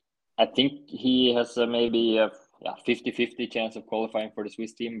 I think he has maybe a 50-50 chance of qualifying for the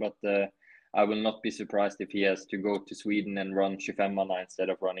Swiss team, but I will not be surprised if he has to go to Sweden and run 25 manna instead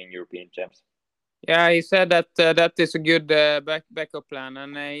of running European champs. Yeah, he said that that is a good backup plan,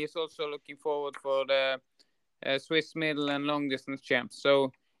 and he's also looking forward for the Swiss middle and long distance champs.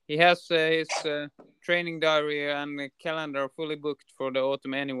 So he has his training diary and calendar fully booked for the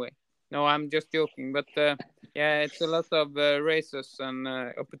autumn anyway. No, I'm just joking, but yeah, it's a lot of races and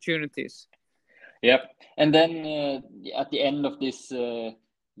opportunities. Yep, and then at the end of this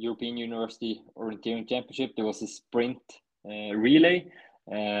European University Orienteering Championship, there was a sprint relay.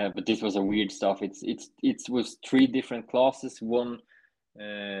 But this was a weird stuff. It was 3 different classes. All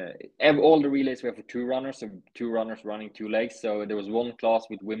the relays were for 2 runners, so 2 runners running 2 legs. So there was 1 class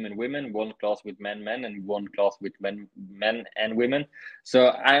with women, 1 class with men, and 1 class with men and women.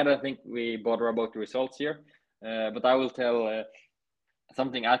 So I don't think we bother about the results here, but I will tell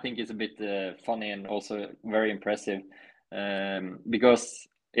something I think is a bit funny and also very impressive, because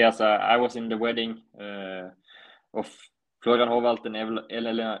yes, I was in the wedding of Florian Hovald and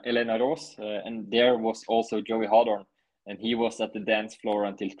Elena Ros, and there was also Joey Hawthorne, and he was at the dance floor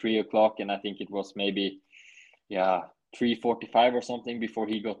until 3 o'clock, and I think it was maybe 3:45 or something before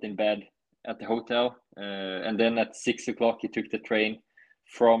he got in bed at the hotel, and then at 6 o'clock he took the train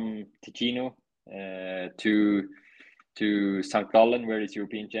from Ticino to St. Gallen, where his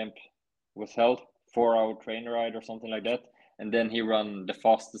European champ was held, 4-hour train ride or something like that, and then he ran the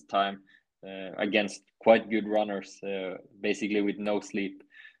fastest time against quite good runners, basically with no sleep.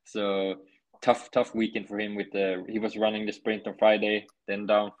 So tough weekend for him. He was running the sprint on Friday, then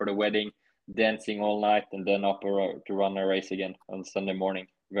down for the wedding, dancing all night, and then up to run a race again on Sunday morning.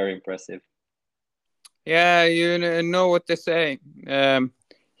 Very impressive. Yeah, you know what they say.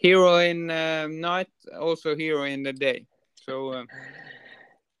 Hero in night, also hero in the day. So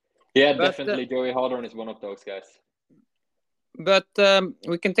Yeah, But definitely. Joey Hawthorne is one of those guys. but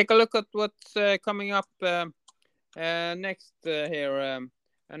we can take a look at what's coming up next here,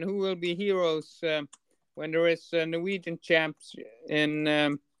 and who will be heroes when there is Norwegian champs in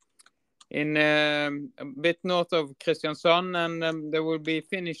a bit north of Kristiansand, and there will be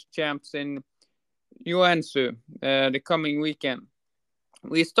Finnish champs in Joensuu the coming weekend.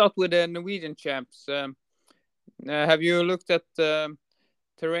 We start with the Norwegian champs. Have you looked at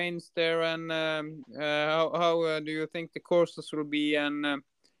terrains there, and how do you think the courses will be, and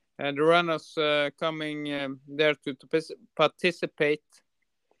the runners coming there to participate?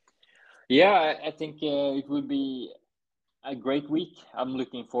 Yeah, I think it will be a great week. I'm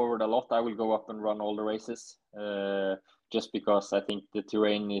looking forward a lot. I will go up and run all the races just because I think the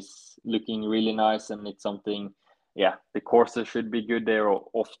terrain is looking really nice, and it's something, yeah, the courses should be good there.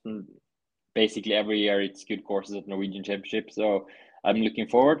 Often, basically every year, it's good courses at Norwegian Championship. So I'm looking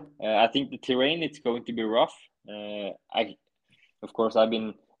forward. I think the terrain, it's going to be rough. Of course, I've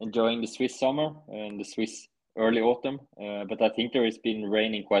been enjoying the Swiss summer and the Swiss early autumn, but I think there has been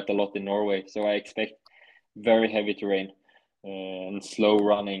raining quite a lot in Norway. So I expect very heavy terrain and slow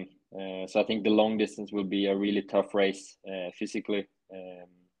running. So I think the long distance will be a really tough race physically.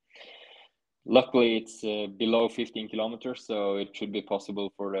 Luckily, it's below 15 kilometers, so it should be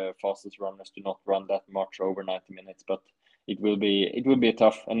possible for the fastest runners to not run that much over 90 minutes. But it will be a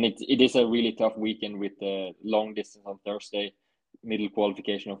tough, and it is a really tough weekend with the long distance on Thursday, middle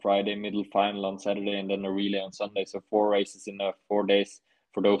qualification on Friday, middle final on Saturday, and then a relay on Sunday. So 4 races in 4 days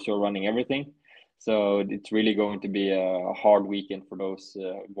for those who are running everything. So it's really going to be a hard weekend for those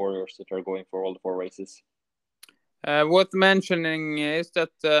warriors that are going for all the 4 races. Worth mentioning is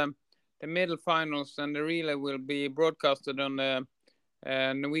that the middle finals and the relay will be broadcasted on the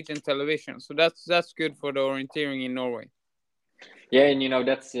Norwegian television. So that's good for the orienteering in Norway. Yeah, and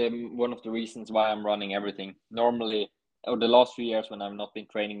that's one of the reasons why I'm running everything. Normally, or the last few years when I've not been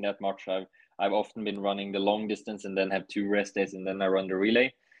training that much, I've often been running the long distance and then have 2 rest days and then I run the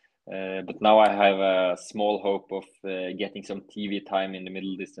relay. But now I have a small hope of getting some TV time in the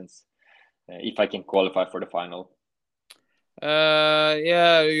middle distance if I can qualify for the final.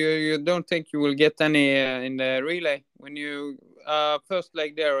 Yeah, you don't think you will get any in the relay when you first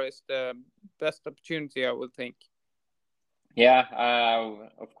leg there is the best opportunity, I would think. Yeah,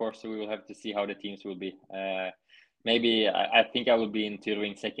 of course we will have to see how the teams will be. Maybe I think I will be in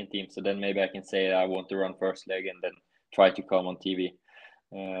tutoring second team, so then maybe I can say I want to run first leg and then try to come on TV.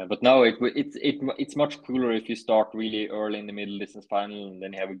 But no, it's much cooler if you start really early in the middle distance final and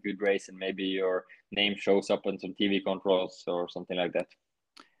then you have a good race and maybe your name shows up on some TV controls or something like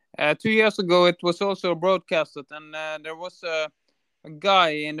that. 2 years ago, it was also broadcasted, and there was a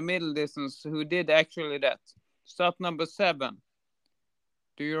guy in the middle distance who did actually that. Start number 7.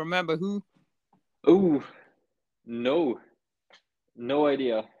 Do you remember who? Oh, no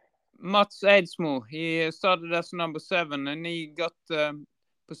idea. Mats Eidsmo. He started as number 7, and he got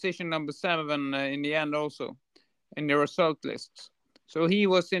position number 7 in the end also in the result lists. So he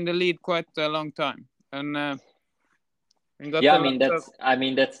was in the lead quite a long time, and got yeah, I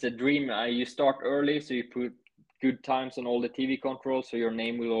mean that's the dream. You start early, so you put good times on all the TV controls, so your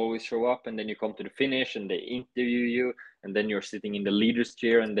name will always show up, and then you come to the finish, and they interview you, and then you're sitting in the leaders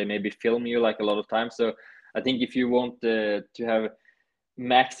chair, and they maybe film you like a lot of times. So I think if you want to have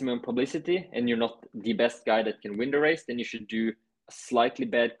maximum publicity and you're not the best guy that can win the race, then you should do a slightly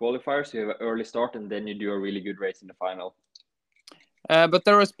bad qualifier, so you have an early start, and then you do a really good race in the final. But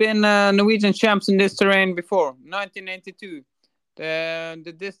there has been Norwegian champs in this terrain before. 1982,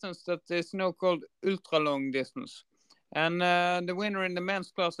 the distance that is now called ultra long distance, and the winner in the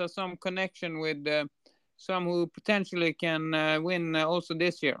men's class has some connection with some who potentially can win also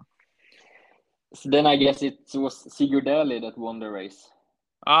this year. So then I guess it was Sigurd Dæhlie that won the race.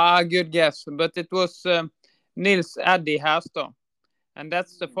 Good guess, but it was Nils Addy Herstad, and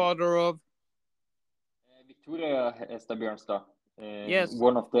that's the father of Victoria Hestad Bjørnstad. Yes,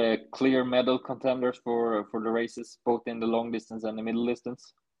 one of the clear medal contenders for the races, both in the long distance and the middle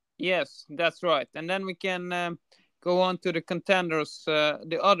distance. Yes, that's right. And then we can go on to the contenders,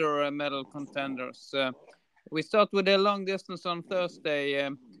 the other medal contenders. We start with the long distance on Thursday.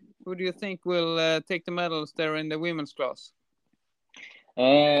 Who do you think will take the medals there in the women's class?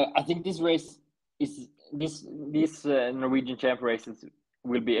 I think this race is these Norwegian champ races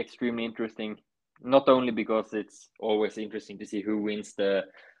will be extremely interesting. Not only because it's always interesting to see who wins the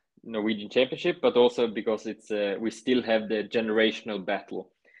Norwegian championship, but also because it's we still have the generational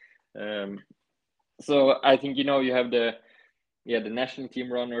battle. So I think you have the the national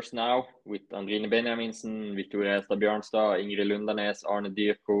team runners now with Andrine Benjaminsen, Victoria Estad Bjørnstad, Ingrid Lundanes, Arne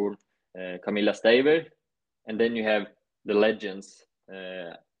Dyrkorn, Camilla Steiber, and then you have the legends,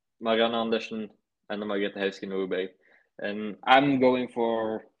 Marianne Andersen, Anna Margrethe Hauske Nordberg, and I'm going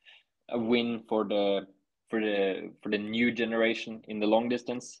for a win for the new generation in the long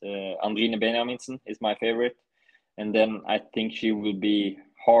distance. Andrine Benjaminsen is my favorite, and then I think she will be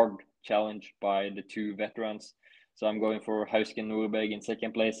hard challenged by the two veterans. So I'm going for Hauske Nordberg in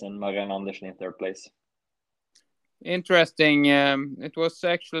second place and Marianne Andersen in third place. Interesting. It was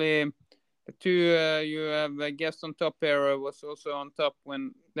actually the two you have guessed on top here was also on top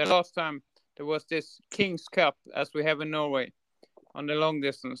when the last time there was this King's Cup as we have in Norway on the long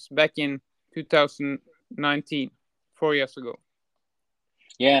distance back in 2019, 4 years ago.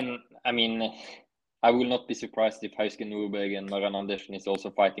 Yeah, and I mean, I will not be surprised if Hauske Nordberg and Marianne Andersen is also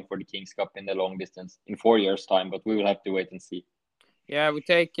fighting for the King's Cup in the long distance in 4 years' time, but we will have to wait and see. Yeah, we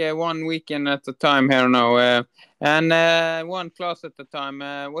take 1 weekend at a time here now, and one class at a time.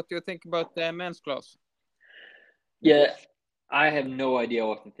 What do you think about the men's class? Yeah, I have no idea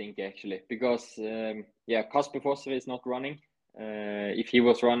what to think actually, because Kasper Fosser is not running. If he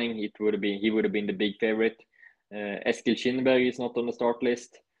was running, he would have been the big favorite. Eskil Kinberg is not on the start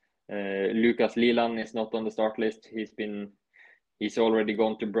list. Lucas Liland is not on the start list. He's already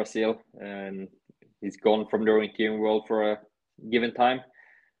gone to Brazil and he's gone from the orienteering world for a given time.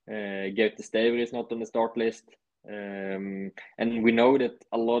 Gaute Stever is not on the start list. And we know that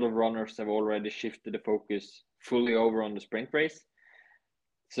a lot of runners have already shifted the focus fully over on the sprint race.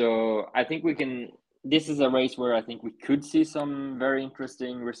 So I think this is a race where I think we could see some very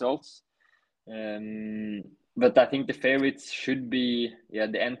interesting results. But I think the favorites should be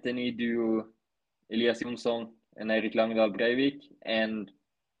the Anthony duo, Elias Jonsson and Eirik Langdal Breivik, and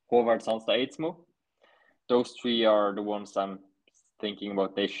Håvard Sandstad Eidsmo. Those three are the ones I'm thinking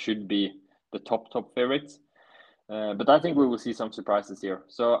about. They should be the top favorites. But I think we will see some surprises here.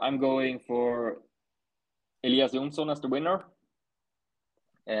 So I'm going for Elias Jonsson as the winner.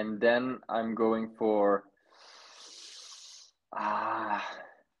 And then I'm going for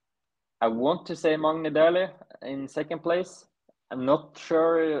I want to say Magne Dæhlie in second place. I'm not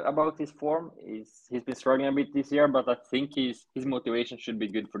sure about his form. He's been struggling a bit this year, but I think his motivation should be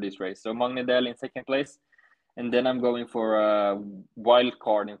good for this race. So Magne Dæhlie in second place. And then I'm going for a wild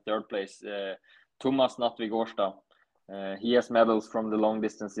card in third place, Thomas Natvig Årstad. He has medals from the long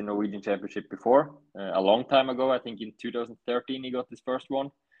distance in Norwegian Championship before, a long time ago. I think in 2013 he got his first one.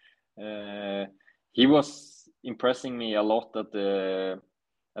 He was impressing me a lot at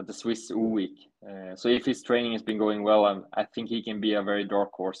the Swiss U Week. So if his training has been going well, I think he can be a very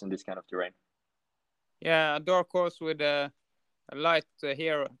dark horse in this kind of terrain. Yeah, a dark horse with a light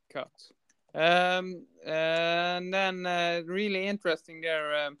haircut. And then really interesting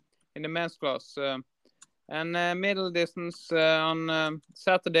there in the men's class. And middle distance on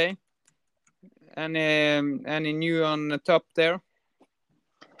Saturday. Any new on the top there?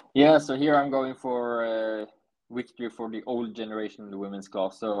 Yeah, so here I'm going for victory for the old generation in the women's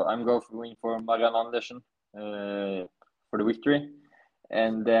class. So I'm going for Marianne Andersen for the victory.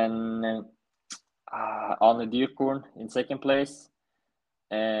 And then Arne Dyrkorn in second place.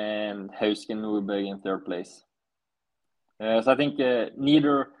 And Hauske Nordberg in third place. So I think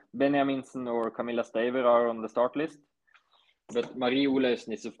neither Benjaminsen or Camilla Steiber are on the start list. But Marie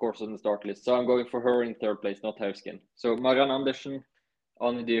Olausen is, of course, on the start list. So I'm going for her in third place, not Hausken. So Marianne Andersen,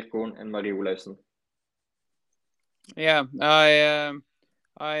 Arne Dyrkorn, and Marie Olausen. Yeah,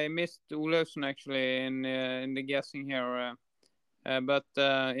 I missed Olausen actually in the guessing here. But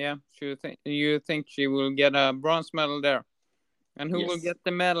you think she will get a bronze medal there? And who will get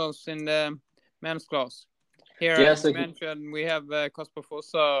the medals in the men's class? Here, as you mentioned, we have Kasper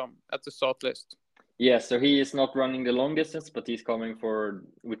Fosser at the start list. Yeah, so he is not running the long distance, but he's coming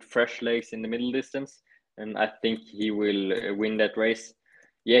with fresh legs in the middle distance. And I think he will win that race.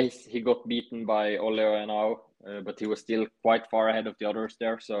 Yes, he got beaten by Ole Oenau, but he was still quite far ahead of the others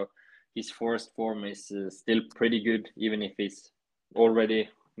there. So his forest form is still pretty good, even if he's already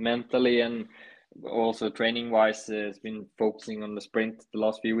mentally and also training-wise has been focusing on the sprint the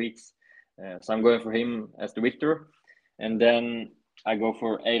last few weeks. So I'm going for him as the victor. And then I go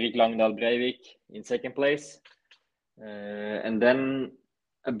for Eirik Langdal Breivik in second place. And then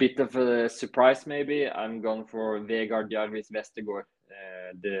a bit of a surprise maybe, I'm going for Vegard Jarvis Vestergaard,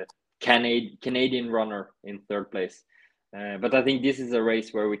 the Canadian runner in third place. But I think this is a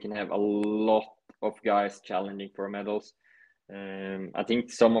race where we can have a lot of guys challenging for medals. I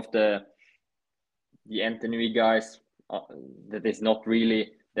think some of the Anthony guys that is not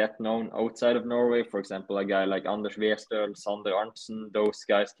really that known outside of Norway. For example, a guy like Anders Westøl, Sander Arntzen, those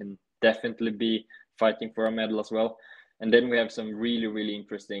guys can definitely be fighting for a medal as well. And then we have some really, really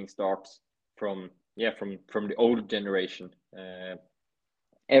interesting starts from the old generation.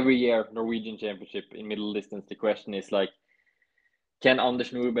 Every year, Norwegian Championship in middle distance, the question is like, can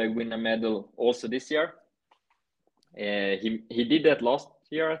Anders Nordberg win a medal also this year? He did that last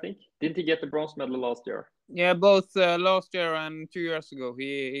year, I think. Didn't he get the bronze medal last year? Yeah, both last year and 2 years ago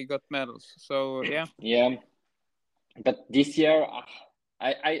he got medals. So yeah. Yeah, but this year,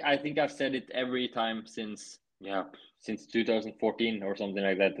 I think I've said it every time since 2014 or something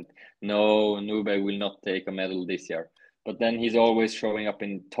like that. That no, Nordberg will not take a medal this year. But then he's always showing up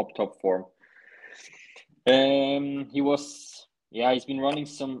in top form. He's been running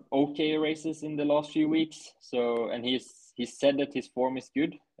some okay races in the last few weeks. So, and he's said that his form is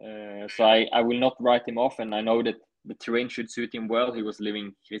good. So I will not write him off, and I know that the terrain should suit him well. He was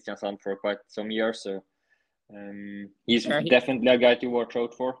living Kristiansand for quite some years, so he's definitely a guy to watch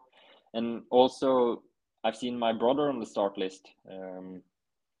out for. And also, I've seen my brother on the start list,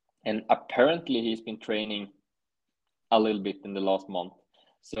 and apparently he's been training a little bit in the last month.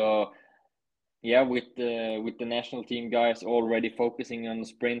 So yeah, with the national team guys already focusing on the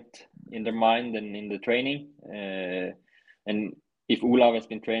sprint in their mind and in the training, and if Olav has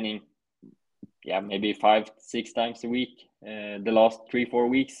been training, maybe 5-6 times a week, the last 3-4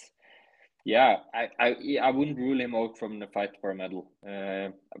 weeks, I wouldn't rule him out from the fight for a medal.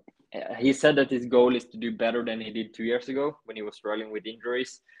 He said that his goal is to do better than he did 2 years ago when he was struggling with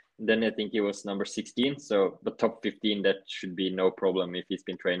injuries. And then I think he was number 16. So, but top 15, that should be no problem if he's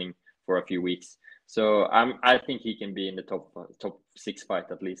been training for a few weeks. So I think he can be in the top 6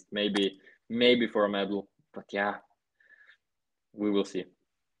 fight at least. Maybe for a medal, but yeah, we will see.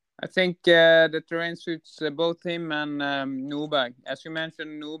 I think the terrain suits both him and Nordberg. As you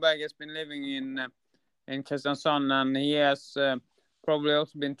mentioned, Nordberg has been living in Kristiansand, and he has probably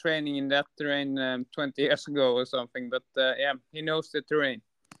also been training in that terrain 20 years ago or something. But he knows the terrain.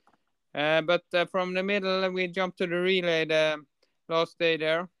 But from the middle, we jump to the relay the last day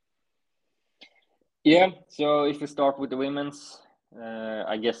there. Yeah, so if we start with the women's,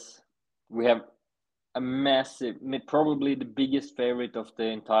 I guess we have a massive, probably the biggest favorite of the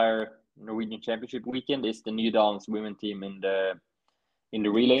entire Norwegian Championship weekend is the Nydalens women team in the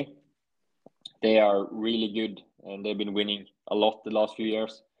relay. They are really good, and they've been winning a lot the last few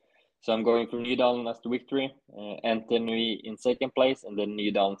years. So I'm going for Nydalen as the victory, Anthony in second place, and then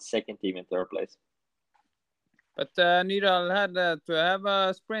Nydalen's second team in third place. But Nydalen had to have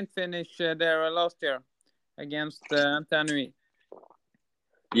a sprint finish there last year against Anthony.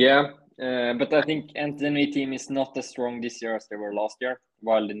 Yeah, but I think Anthony team is not as strong this year as they were last year,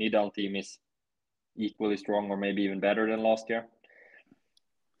 while the Nydalen team is equally strong or maybe even better than last year.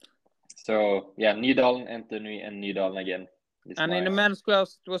 So yeah, Nydalen, Anthony, and Nydalen again. And in the men's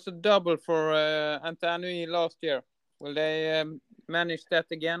class, it was a double for Anthony last year. Will they manage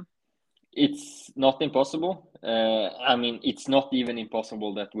that again? It's not impossible. I mean, it's not even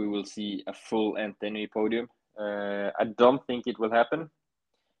impossible that we will see a full Anthony podium. I don't think it will happen.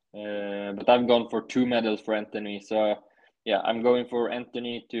 But I've gone for 2 medals for Anthony. So yeah, I'm going for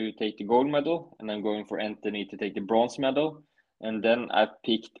Anthony to take the gold medal, and I'm going for Anthony to take the bronze medal. And then I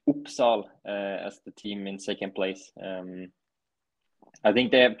picked Uppsal as the team in second place. I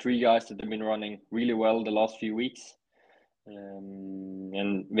think they have 3 guys that have been running really well the last few weeks.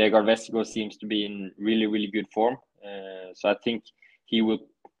 And Vegard Vestergaard seems to be in really, really good form. So I think he will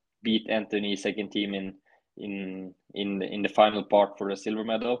beat Anthony's second team in the final part for the silver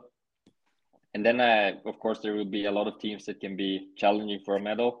medal. And then, of course, there will be a lot of teams that can be challenging for a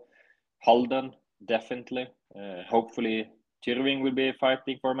medal. Halden, definitely. Hopefully, Tyrving will be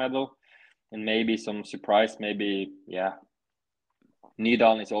fighting for a medal. And maybe some surprise,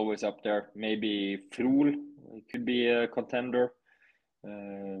 Nydalen is always up there. Maybe Frohl could be a contender.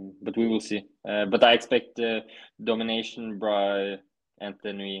 But we will see. But I expect domination by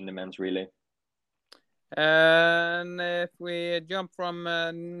Anthony in the men's relay. And if we jump from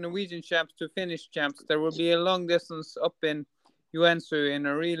Norwegian champs to Finnish champs, there will be a long distance up in Joensuu in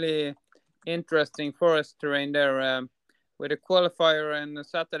a really interesting forest terrain there, with a qualifier on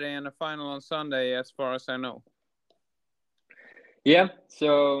Saturday and a final on Sunday, as far as I know. Yeah,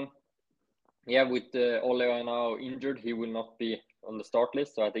 so with Ole now injured, he will not be on the start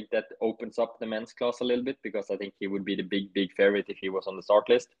list. So I think that opens up the men's class a little bit, because I think he would be the big favorite if he was on the start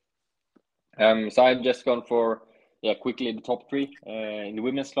list. So I've just gone for quickly the top 3 in the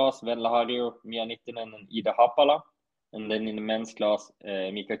women's class: Venla Harjo, Mia Nittinen, and Ida Haapala. And then in the men's class,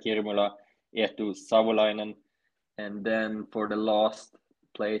 Mika Kirimola, Eetu Savolainen. And then for the last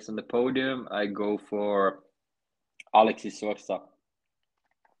place on the podium, I go for Alexis Sorsa.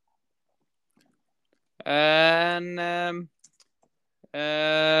 And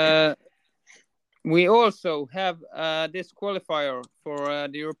we also have this qualifier for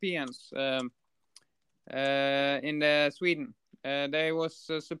the Europeans in Sweden. They was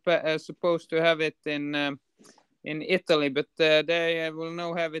supposed to have it in Italy, but they will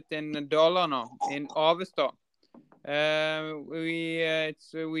now have it in Dalarna, in Avesta.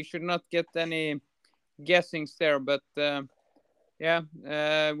 We should not get any guessings there, but we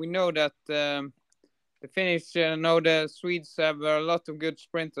know that the Finnish know the Swedes have a lot of good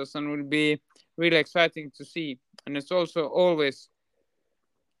sprinters and will be really exciting to see. And it's also always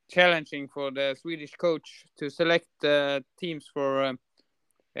challenging for the Swedish coach to select teams for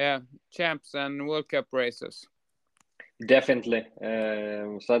champs and World Cup races. Definitely.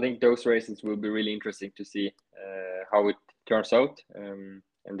 So I think those races will be really interesting to see how it turns out. And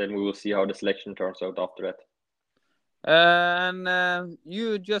then we will see how the selection turns out after that. And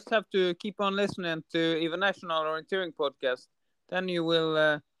you just have to keep on listening to International Orienteering Podcast. Then you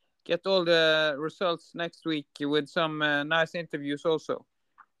will get all the results next week with some nice interviews also.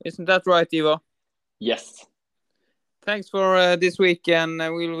 Isn't that right, Ivar? Yes. Thanks for this week, and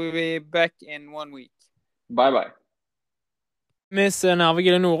we'll be back in 1 week. Bye-bye. Miss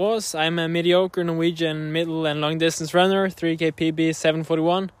Navigil Nordås. I'm a mediocre Norwegian middle and long distance runner, 3K PB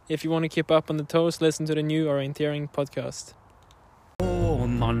 741. If you want to keep up on the toes, listen to the new orienteering podcast.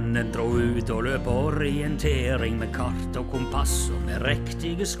 Mannen drar ut och löper orientering med kart och kompass och med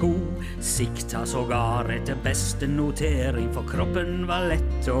riktiga sko. Sikta sågar etter bästa notering för kroppen var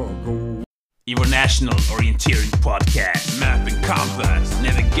lätt och god. International Orienteering Podcast. Mapping compass,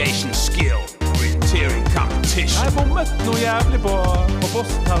 navigation skill, orienteering competition. Jeg bommet noe jævlig på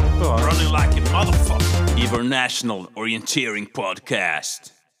posten her oppe. Running like a motherfucker. International Orienteering Podcast.